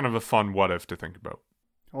 Just kind of a fun what if to think about.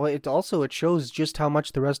 Well, it shows just how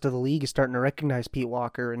much the rest of the league is starting to recognize Pete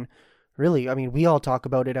Walker. And really, I mean, we all talk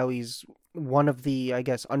about it, how he's one of the, I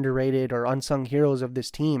guess, underrated or unsung heroes of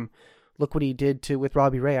this team. Look what he did with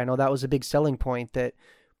Robbie Ray. I know that was a big selling point, that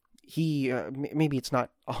he, maybe it's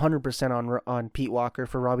not 100% on Pete Walker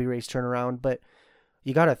for Robbie Ray's turnaround, but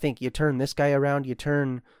you got to think, you turn this guy around, you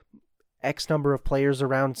turn X number of players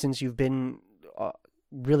around since you've been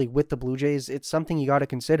really with the Blue Jays. It's something you got to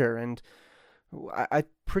consider. And I'm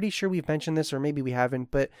pretty sure we've mentioned this, or maybe we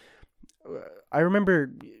haven't, but I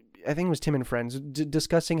remember, I think it was Tim and Friends,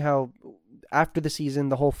 discussing how after the season,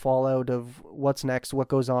 the whole fallout of what's next, what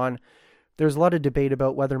goes on, there's a lot of debate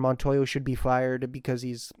about whether Montoyo should be fired because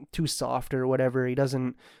he's too soft or whatever. He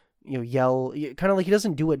doesn't, yell, kind of like he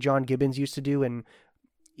doesn't do what John Gibbons used to do, and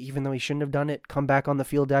even though he shouldn't have done it, come back on the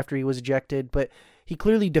field after he was ejected, but he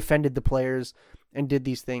clearly defended the players and did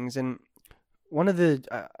these things. And one of the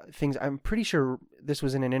things, I'm pretty sure this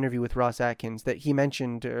was in an interview with Ross Atkins, that he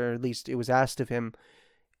mentioned, or at least it was asked of him,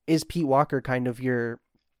 is Pete Walker kind of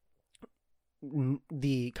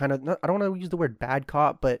the kind of, I don't want to use the word bad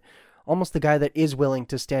cop, but almost the guy that is willing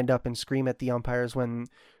to stand up and scream at the umpires when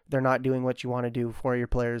they're not doing what you want to do for your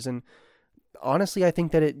players. And honestly, I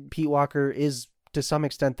think that Pete Walker is to some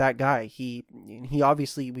extent that guy. He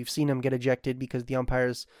obviously, we've seen him get ejected because the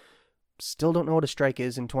umpires still don't know what a strike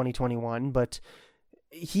is in 2021, but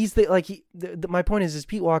he's my point is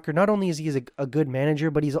Pete Walker, not only is he a good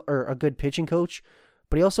manager, but he's a good pitching coach,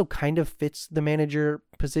 but he also kind of fits the manager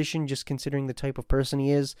position, just considering the type of person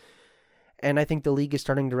he is. And I think the league is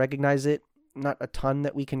starting to recognize it. Not a ton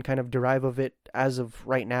that we can kind of derive of it as of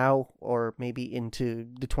right now, or maybe into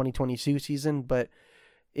the 2022 season, but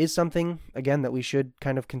is something, again, that we should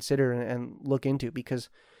kind of consider and look into. Because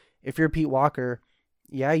if you're Pete Walker,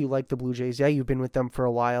 yeah, you like the Blue Jays, yeah, you've been with them for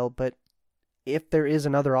a while, but if there is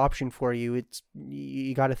another option for you,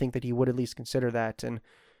 you got to think that he would at least consider that. And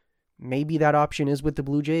maybe that option is with the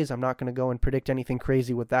Blue Jays. I'm not going to go and predict anything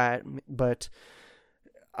crazy with that, but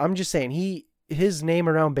I'm just saying his name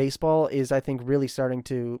around baseball is, I think, really starting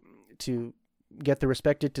to get the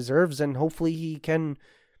respect it deserves, and hopefully he can,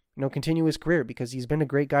 continue his career, because he's been a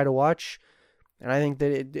great guy to watch. And I think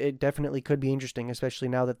that it definitely could be interesting, especially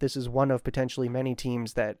now that this is one of potentially many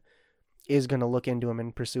teams that is going to look into him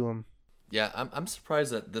and pursue him. Yeah, I'm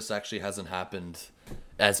surprised that this actually hasn't happened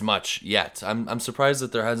as much yet. I'm surprised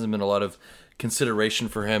that there hasn't been a lot of consideration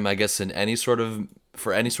for him, I guess,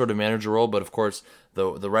 for any sort of manager role. But of course,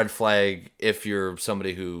 the red flag, if you're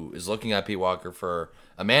somebody who is looking at Pete Walker for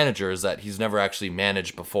a manager, is that he's never actually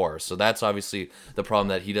managed before. So that's obviously the problem,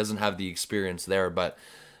 that he doesn't have the experience there. But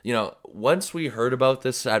once we heard about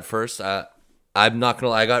this at first, I'm not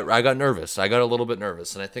gonna lie, I got nervous. I got a little bit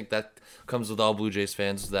nervous, and I think that comes with all Blue Jays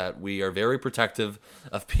fans, that we are very protective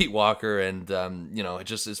of Pete Walker, and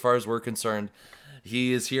just as far as we're concerned,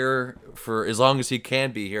 he is here for as long as he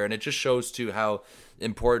can be here, and it just shows to how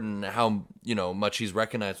important, how much he's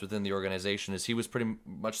recognized within the organization. Is he was pretty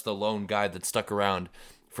much the lone guy that stuck around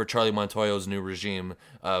for Charlie Montoyo's new regime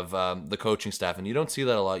of the coaching staff, and you don't see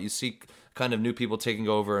that a lot. You see kind of new people taking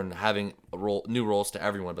over and having new roles to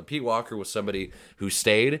everyone. But Pete Walker was somebody who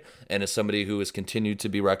stayed, and is somebody who has continued to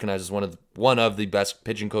be recognized as one of the best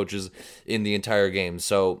pitching coaches in the entire game.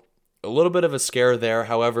 So a little bit of a scare there.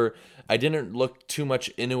 However, I didn't look too much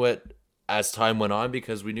into it as time went on,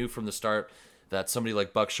 because we knew from the start that somebody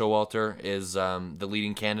like Buck Showalter is the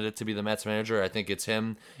leading candidate to be the Mets manager. I think it's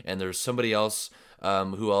him, and there's somebody else who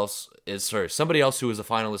is a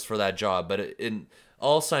finalist for that job. But in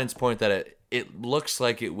all signs point that it looks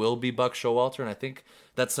like it will be Buck Showalter, and I think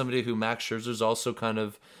that's somebody who Max Scherzer's also kind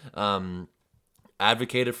of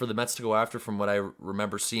advocated for the Mets to go after from what I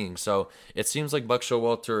remember seeing. So it seems like Buck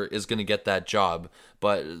Showalter is going to get that job.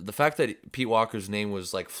 But the fact that Pete Walker's name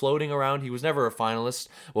was like floating around, he was never a finalist,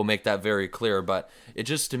 will make that very clear. But it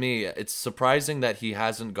just, to me, it's surprising that he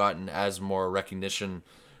hasn't gotten as more recognition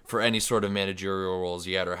for any sort of managerial roles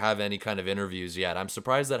yet or have any kind of interviews yet. I'm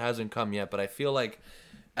surprised that hasn't come yet, but I feel like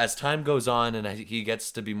as time goes on and he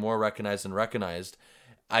gets to be more recognized,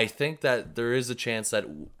 I think that there is a chance that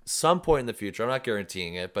some point in the future, I'm not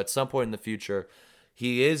guaranteeing it, but some point in the future,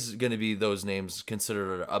 he is going to be those names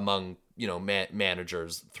considered among,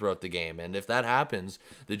 managers throughout the game. And if that happens,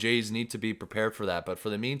 the Jays need to be prepared for that. But for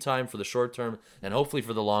the meantime, for the short term, and hopefully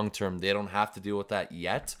for the long term, they don't have to deal with that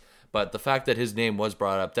yet. But the fact that his name was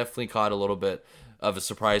brought up definitely caught a little bit of a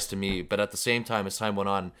surprise to me. But at the same time, as time went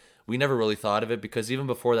on, we never really thought of it, because even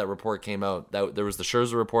before that report came out, that there was the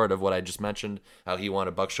Scherzer report of what I just mentioned, how he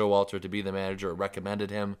wanted Buck Showalter to be the manager,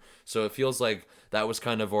 recommended him. So it feels like that was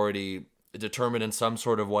kind of already determined in some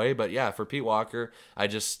sort of way. But yeah, for Pete Walker,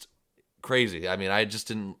 crazy. I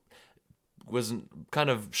mean, wasn't kind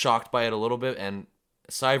of shocked by it a little bit, and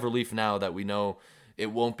sigh of relief now that we know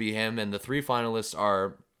it won't be him. And the three finalists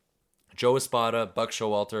are Joe Espada, Buck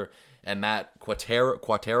Showalter, and Matt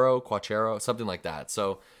Quatraro, something like that.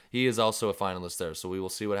 So he is also a finalist there. So we will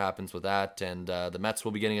see what happens with that. And the Mets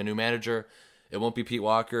will be getting a new manager. It won't be Pete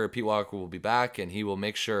Walker. Pete Walker will be back, and he will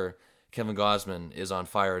make sure Kevin Gausman is on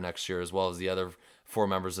fire next year, as well as the other four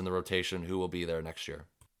members in the rotation who will be there next year.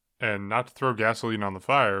 And not to throw gasoline on the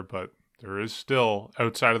fire, but there is still,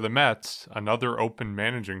 outside of the Mets, another open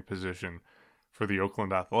managing position for the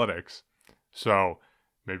Oakland Athletics. So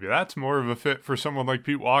maybe that's more of a fit for someone like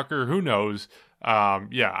Pete Walker. Who knows?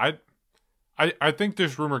 I think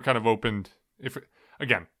this rumor kind of opened.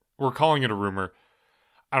 Again, we're calling it a rumor.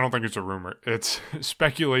 I don't think it's a rumor. It's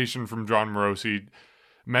speculation from John Morosi,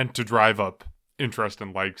 meant to drive up interest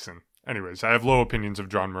and likes. And anyways, I have low opinions of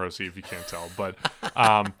John Morosi, if you can't tell. But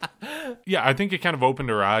I think it kind of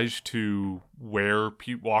opened our eyes to where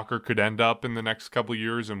Pete Walker could end up in the next couple of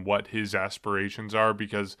years and what his aspirations are,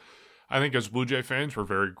 because I think as Blue Jay fans, we're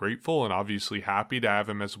very grateful and obviously happy to have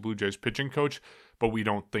him as a Blue Jays pitching coach, but we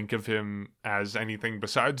don't think of him as anything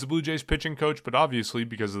besides the Blue Jays pitching coach. But obviously,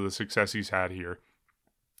 because of the success he's had here,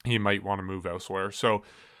 he might want to move elsewhere. So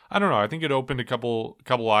I don't know. I think it opened a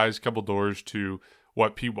couple eyes, couple doors to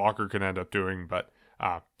what Pete Walker could end up doing. But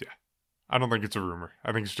I don't think it's a rumor.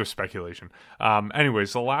 I think it's just speculation.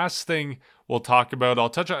 Anyways, the last thing we'll talk about, I'll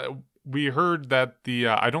touch on. We heard that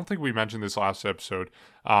I don't think we mentioned this last episode,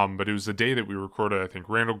 but it was the day that we recorded, I think,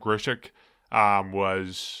 Randall Grichuk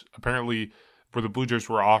was apparently, where the Blue Jays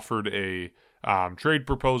were offered a trade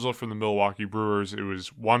proposal from the Milwaukee Brewers. It was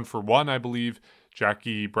 1-for-1, I believe.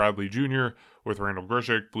 Jackie Bradley Jr. with Randall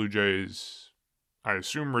Grichuk. Blue Jays, I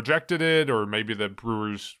assume, rejected it, or maybe the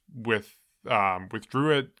Brewers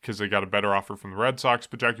withdrew it because they got a better offer from the Red Sox.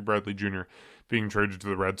 But Jackie Bradley Jr. being traded to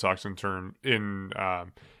the Red Sox in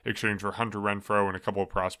exchange for Hunter Renfroe and a couple of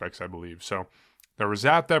prospects, I believe. So there was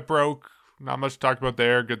that broke. Not much to talk about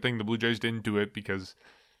there. Good thing the Blue Jays didn't do it, because,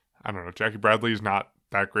 I don't know, Jackie Bradley is not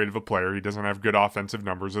that great of a player. He doesn't have good offensive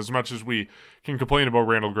numbers. As much as we can complain about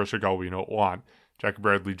Randall Grichuk all we want, Jackie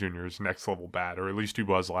Bradley Jr. is next level bad, or at least he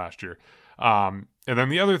was last year. And then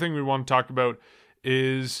the other thing we want to talk about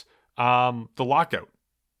is the lockout.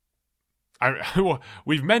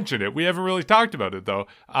 We've mentioned it. We haven't really talked about it, though.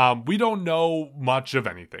 We don't know much of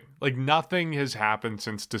anything. Like, nothing has happened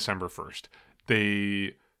since December 1st.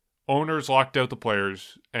 The owners locked out the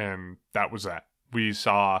players, and that was that. We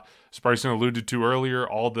saw, as Bryson alluded to earlier,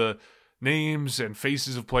 all the names and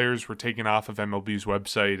faces of players were taken off of MLB's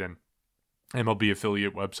website and MLB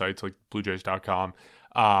affiliate websites like BlueJays.com.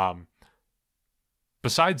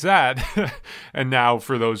 Besides that, and now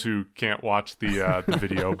for those who can't watch the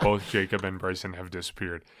video, both Jacob and Bryson have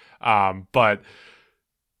disappeared. But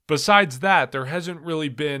besides that, there hasn't really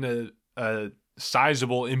been a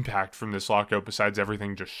sizable impact from this lockout besides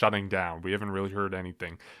everything just shutting down. We haven't really heard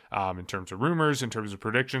anything in terms of rumors, in terms of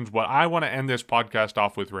predictions. What I want to end this podcast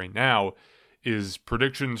off with right now is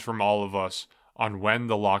predictions from all of us on when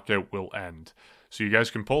the lockout will end. So you guys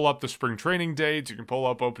can pull up the spring training dates. You can pull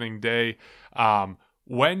up opening day.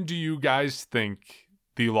 When do you guys think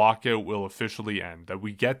the lockout will officially end? That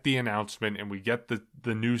we get the announcement and we get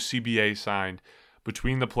the new CBA signed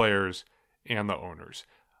between the players and the owners?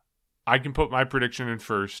 I can put my prediction in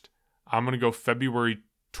first. I'm going to go February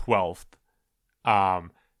 12th.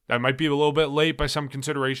 That might be a little bit late by some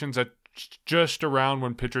considerations. That's just around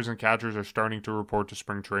when pitchers and catchers are starting to report to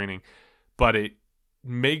spring training. But it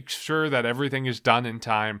makes sure that everything is done in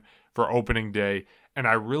time for opening day. And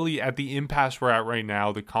I really, at the impasse we're at right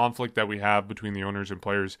now, the conflict that we have between the owners and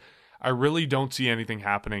players, I really don't see anything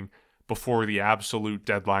happening before the absolute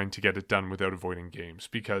deadline to get it done without avoiding games,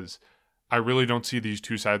 because I really don't see these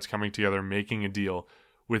two sides coming together, making a deal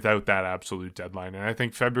without that absolute deadline. And I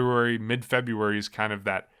think mid-February is kind of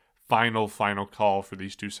that final call for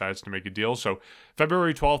these two sides to make a deal. So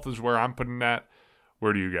February 12th is where I'm putting that.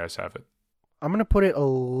 Where do you guys have it? I'm going to put it a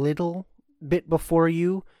little bit before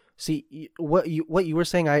you. See, what you were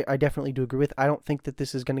saying, I definitely do agree with. I don't think that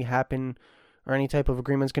this is going to happen or any type of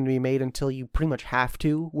agreement is going to be made until you pretty much have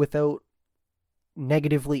to without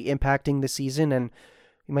negatively impacting the season. And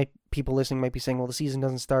people listening might be saying, well, the season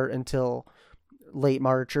doesn't start until late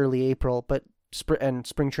March, early April, but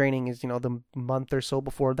spring training is, the month or so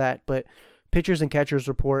before that. But pitchers and catchers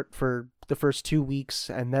report for the first 2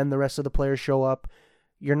 weeks, and then the rest of the players show up.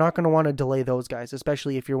 You're not going to want to delay those guys,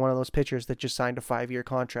 especially if you're one of those pitchers that just signed a 5-year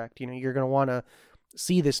contract. You're going to want to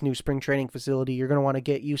see this new spring training facility. You're going to want to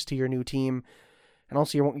get used to your new team. And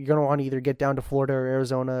also you're going to want to either get down to Florida or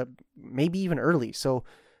Arizona, maybe even early. So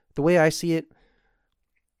the way I see it,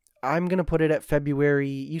 I'm going to put it at February.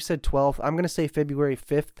 You said 12th. I'm going to say February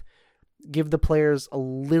 5th. Give the players a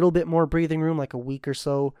little bit more breathing room, like a week or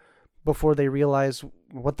so, before they realize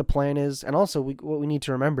what the plan is. And also, what we need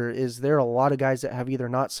to remember is there are a lot of guys that have either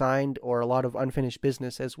not signed or a lot of unfinished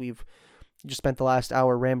business, as we've just spent the last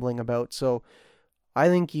hour rambling about. So I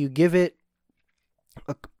think you give it,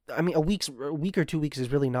 a week or 2 weeks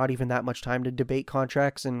is really not even that much time to debate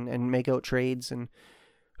contracts and make out trades, and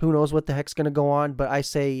who knows what the heck's going to go on. But I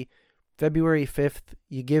say February 5th,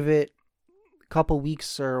 you give it a couple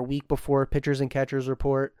weeks or a week before pitchers and catchers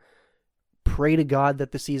report. Pray to God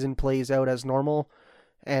that the season plays out as normal,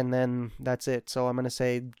 and then that's it. So I'm going to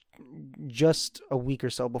say just a week or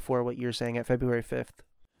so before what you're saying at February 5th.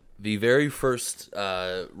 The very first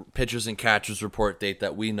pitchers and catchers report date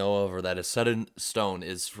that we know of or that is set in stone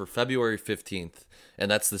is for February 15th, and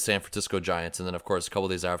that's the San Francisco Giants. And then, of course, a couple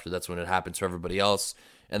days after, that's when it happens for everybody else.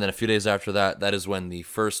 And then a few days after that, that is when the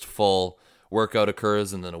first full workout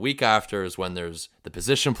occurs, and then a week after is when there's the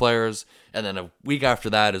position players, and then a week after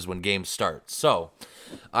that is when games start. So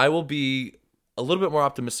I will be a little bit more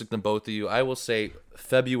optimistic than both of you. I will say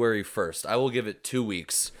February 1st. I will give it 2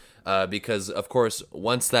 weeks because, of course,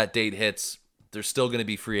 once that date hits, there's still going to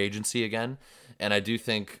be free agency again. And I do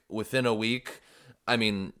think within a week,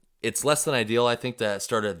 it's less than ideal, I think, that it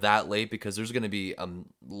started that late because there's going to be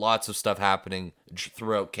lots of stuff happening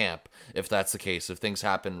throughout camp, if that's the case, if things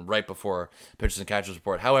happen right before pitchers and catchers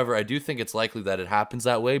report. However, I do think it's likely that it happens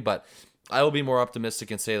that way, but I will be more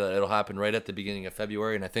optimistic and say that it'll happen right at the beginning of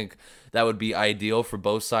February, and I think that would be ideal for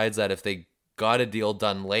both sides, that if they got a deal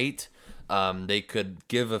done late, they could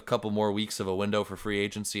give a couple more weeks of a window for free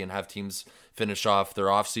agency and have teams finish off their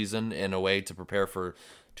offseason in a way to prepare for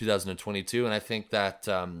 2022. And I think that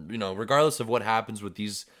regardless of what happens with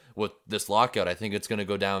this lockout, I think it's going to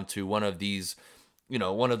go down to one of these,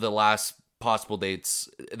 one of the last possible dates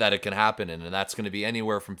that it can happen in, and that's going to be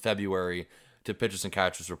anywhere from February to pitchers and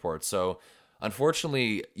catchers reports. So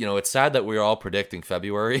unfortunately, it's sad that we're all predicting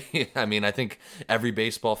February. I think every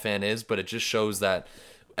baseball fan is, but it just shows that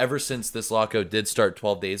ever since this lockout did start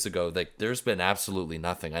 12 days ago, there's been absolutely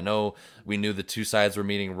nothing. I know we knew the two sides were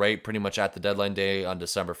meeting right pretty much at the deadline day on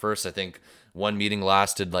December 1st. I think one meeting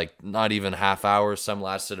lasted not even half hour. Some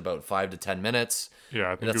lasted about 5 to 10 minutes.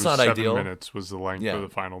 Yeah, I think that's it was not 7 ideal. minutes was the length of the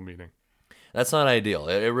final meeting. That's not ideal.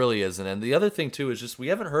 It really isn't. And the other thing, too, is just we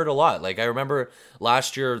haven't heard a lot. I remember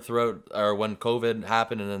last year when COVID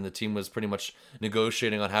happened and then the team was pretty much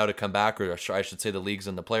negotiating on how to come back, or I should say the leagues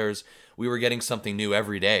and the players, we were getting something new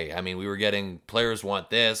every day. We were getting players want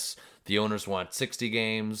this, the owners want 60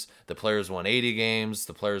 games, the players want 80 games,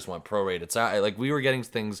 the players want prorated. We were getting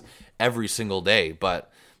things every single day.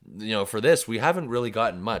 But, for this, we haven't really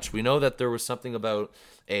gotten much. We know that there was something about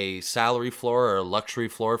a salary floor or a luxury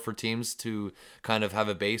floor for teams to kind of have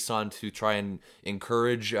a base on to try and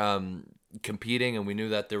encourage competing, and we knew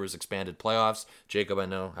that there was expanded playoffs. Jacob, I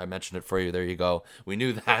know I mentioned it for you. There you go. We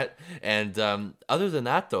knew that. And other than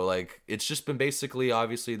that, though, it's just been basically,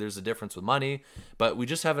 obviously there's a difference with money, but we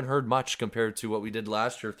just haven't heard much compared to what we did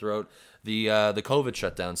last year throughout the COVID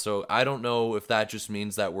shutdown. So I don't know if that just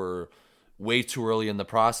means that we're way too early in the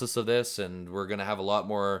process of this, and we're going to have a lot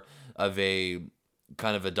more of a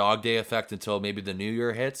kind of a dog day effect until maybe the new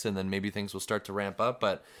year hits, and then maybe things will start to ramp up.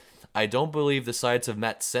 But I don't believe the sides have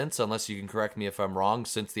met since, unless you can correct me if I'm wrong,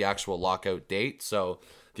 since the actual lockout date. So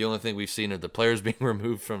the only thing we've seen are the players being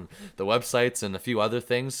removed from the websites and a few other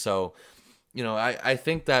things. So I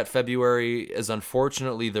think that February is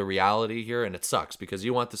unfortunately the reality here, and it sucks because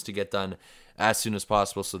you want this to get done as soon as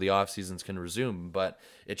possible so the off seasons can resume. But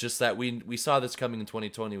it's just that we saw this coming in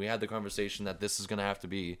 2020. We had the conversation that this is going to have to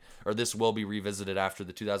be, or this will be revisited after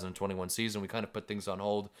the 2021 season. We kind of put things on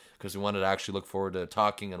hold because we wanted to actually look forward to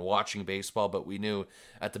talking and watching baseball, but we knew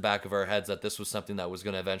at the back of our heads that this was something that was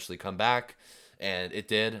going to eventually come back, and it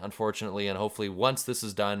did, unfortunately. And hopefully once this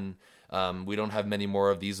is done, we don't have many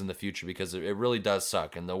more of these in the future because it really does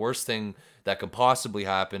suck. And the worst thing that could possibly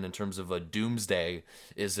happen in terms of a doomsday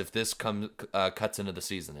is if this cuts into the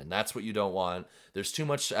season. And that's what you don't want. There's too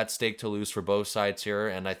much at stake to lose for both sides here.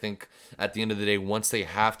 And I think at the end of the day, once they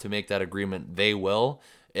have to make that agreement, they will.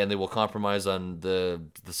 And they will compromise on the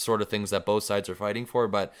sort of things that both sides are fighting for.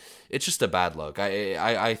 But it's just a bad look.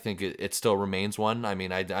 I think it still remains one. I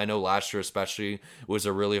mean, I know last year especially was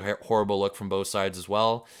a really horrible look from both sides as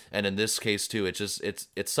well. And in this case too,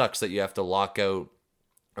 it sucks that you have to lock out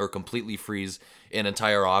or completely freeze an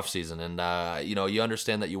entire offseason. And, you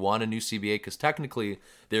understand that you want a new CBA because technically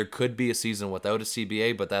there could be a season without a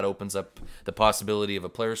CBA, but that opens up the possibility of a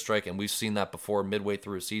player strike. And we've seen that before midway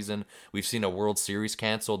through a season. We've seen a World Series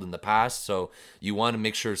canceled in the past. So you want to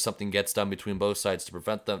make sure something gets done between both sides to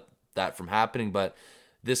prevent that from happening. But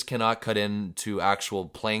this cannot cut into actual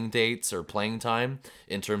playing dates or playing time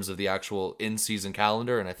in terms of the actual in-season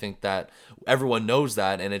calendar. And I think that everyone knows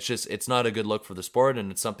that, and it's not a good look for the sport,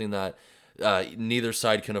 and it's something that neither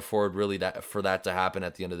side can afford really for that to happen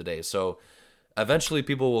at the end of the day. So eventually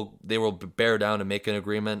people will bear down and make an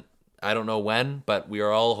agreement. I don't know when, but we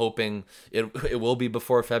are all hoping it will be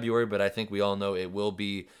before February, but I think we all know it will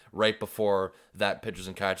be right before that pitchers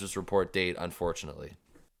and catchers report date, unfortunately.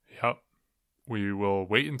 Yep. We will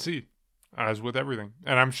wait and see, as with everything.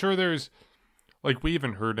 And I'm sure there's, we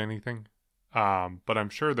haven't heard anything, but I'm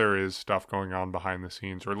sure there is stuff going on behind the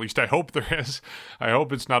scenes, or at least I hope there is. I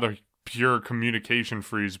hope it's not a pure communication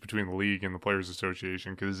freeze between the league and the Players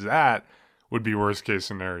Association, because that would be worst case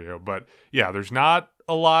scenario. But yeah, there's not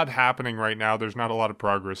a lot happening right now. There's not a lot of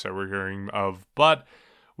progress that we're hearing of, but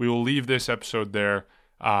we will leave this episode there.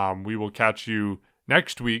 We will catch you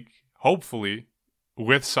next week, hopefully,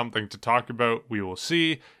 with something to talk about. We will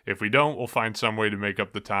see. If we don't, we'll find some way to make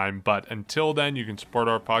up the time. But until then, you can support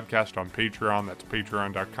our podcast on Patreon. That's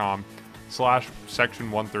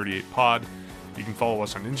patreon.com/section138pod. You can follow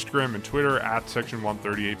us on Instagram and Twitter at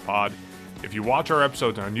section138pod. If you watch our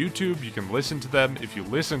episodes on YouTube, you can listen to them. If you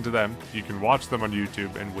listen to them, you can watch them on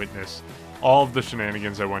YouTube and witness all of the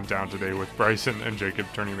shenanigans that went down today with Bryson and Jacob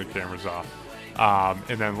turning the cameras off.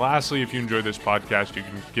 And then lastly, if you enjoy this podcast, you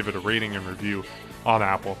can give it a rating and review on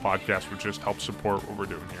Apple Podcasts, which just helps support what we're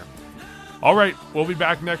doing here. All right, we'll be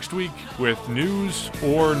back next week with news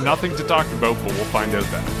or nothing to talk about, but we'll find out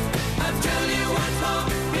then.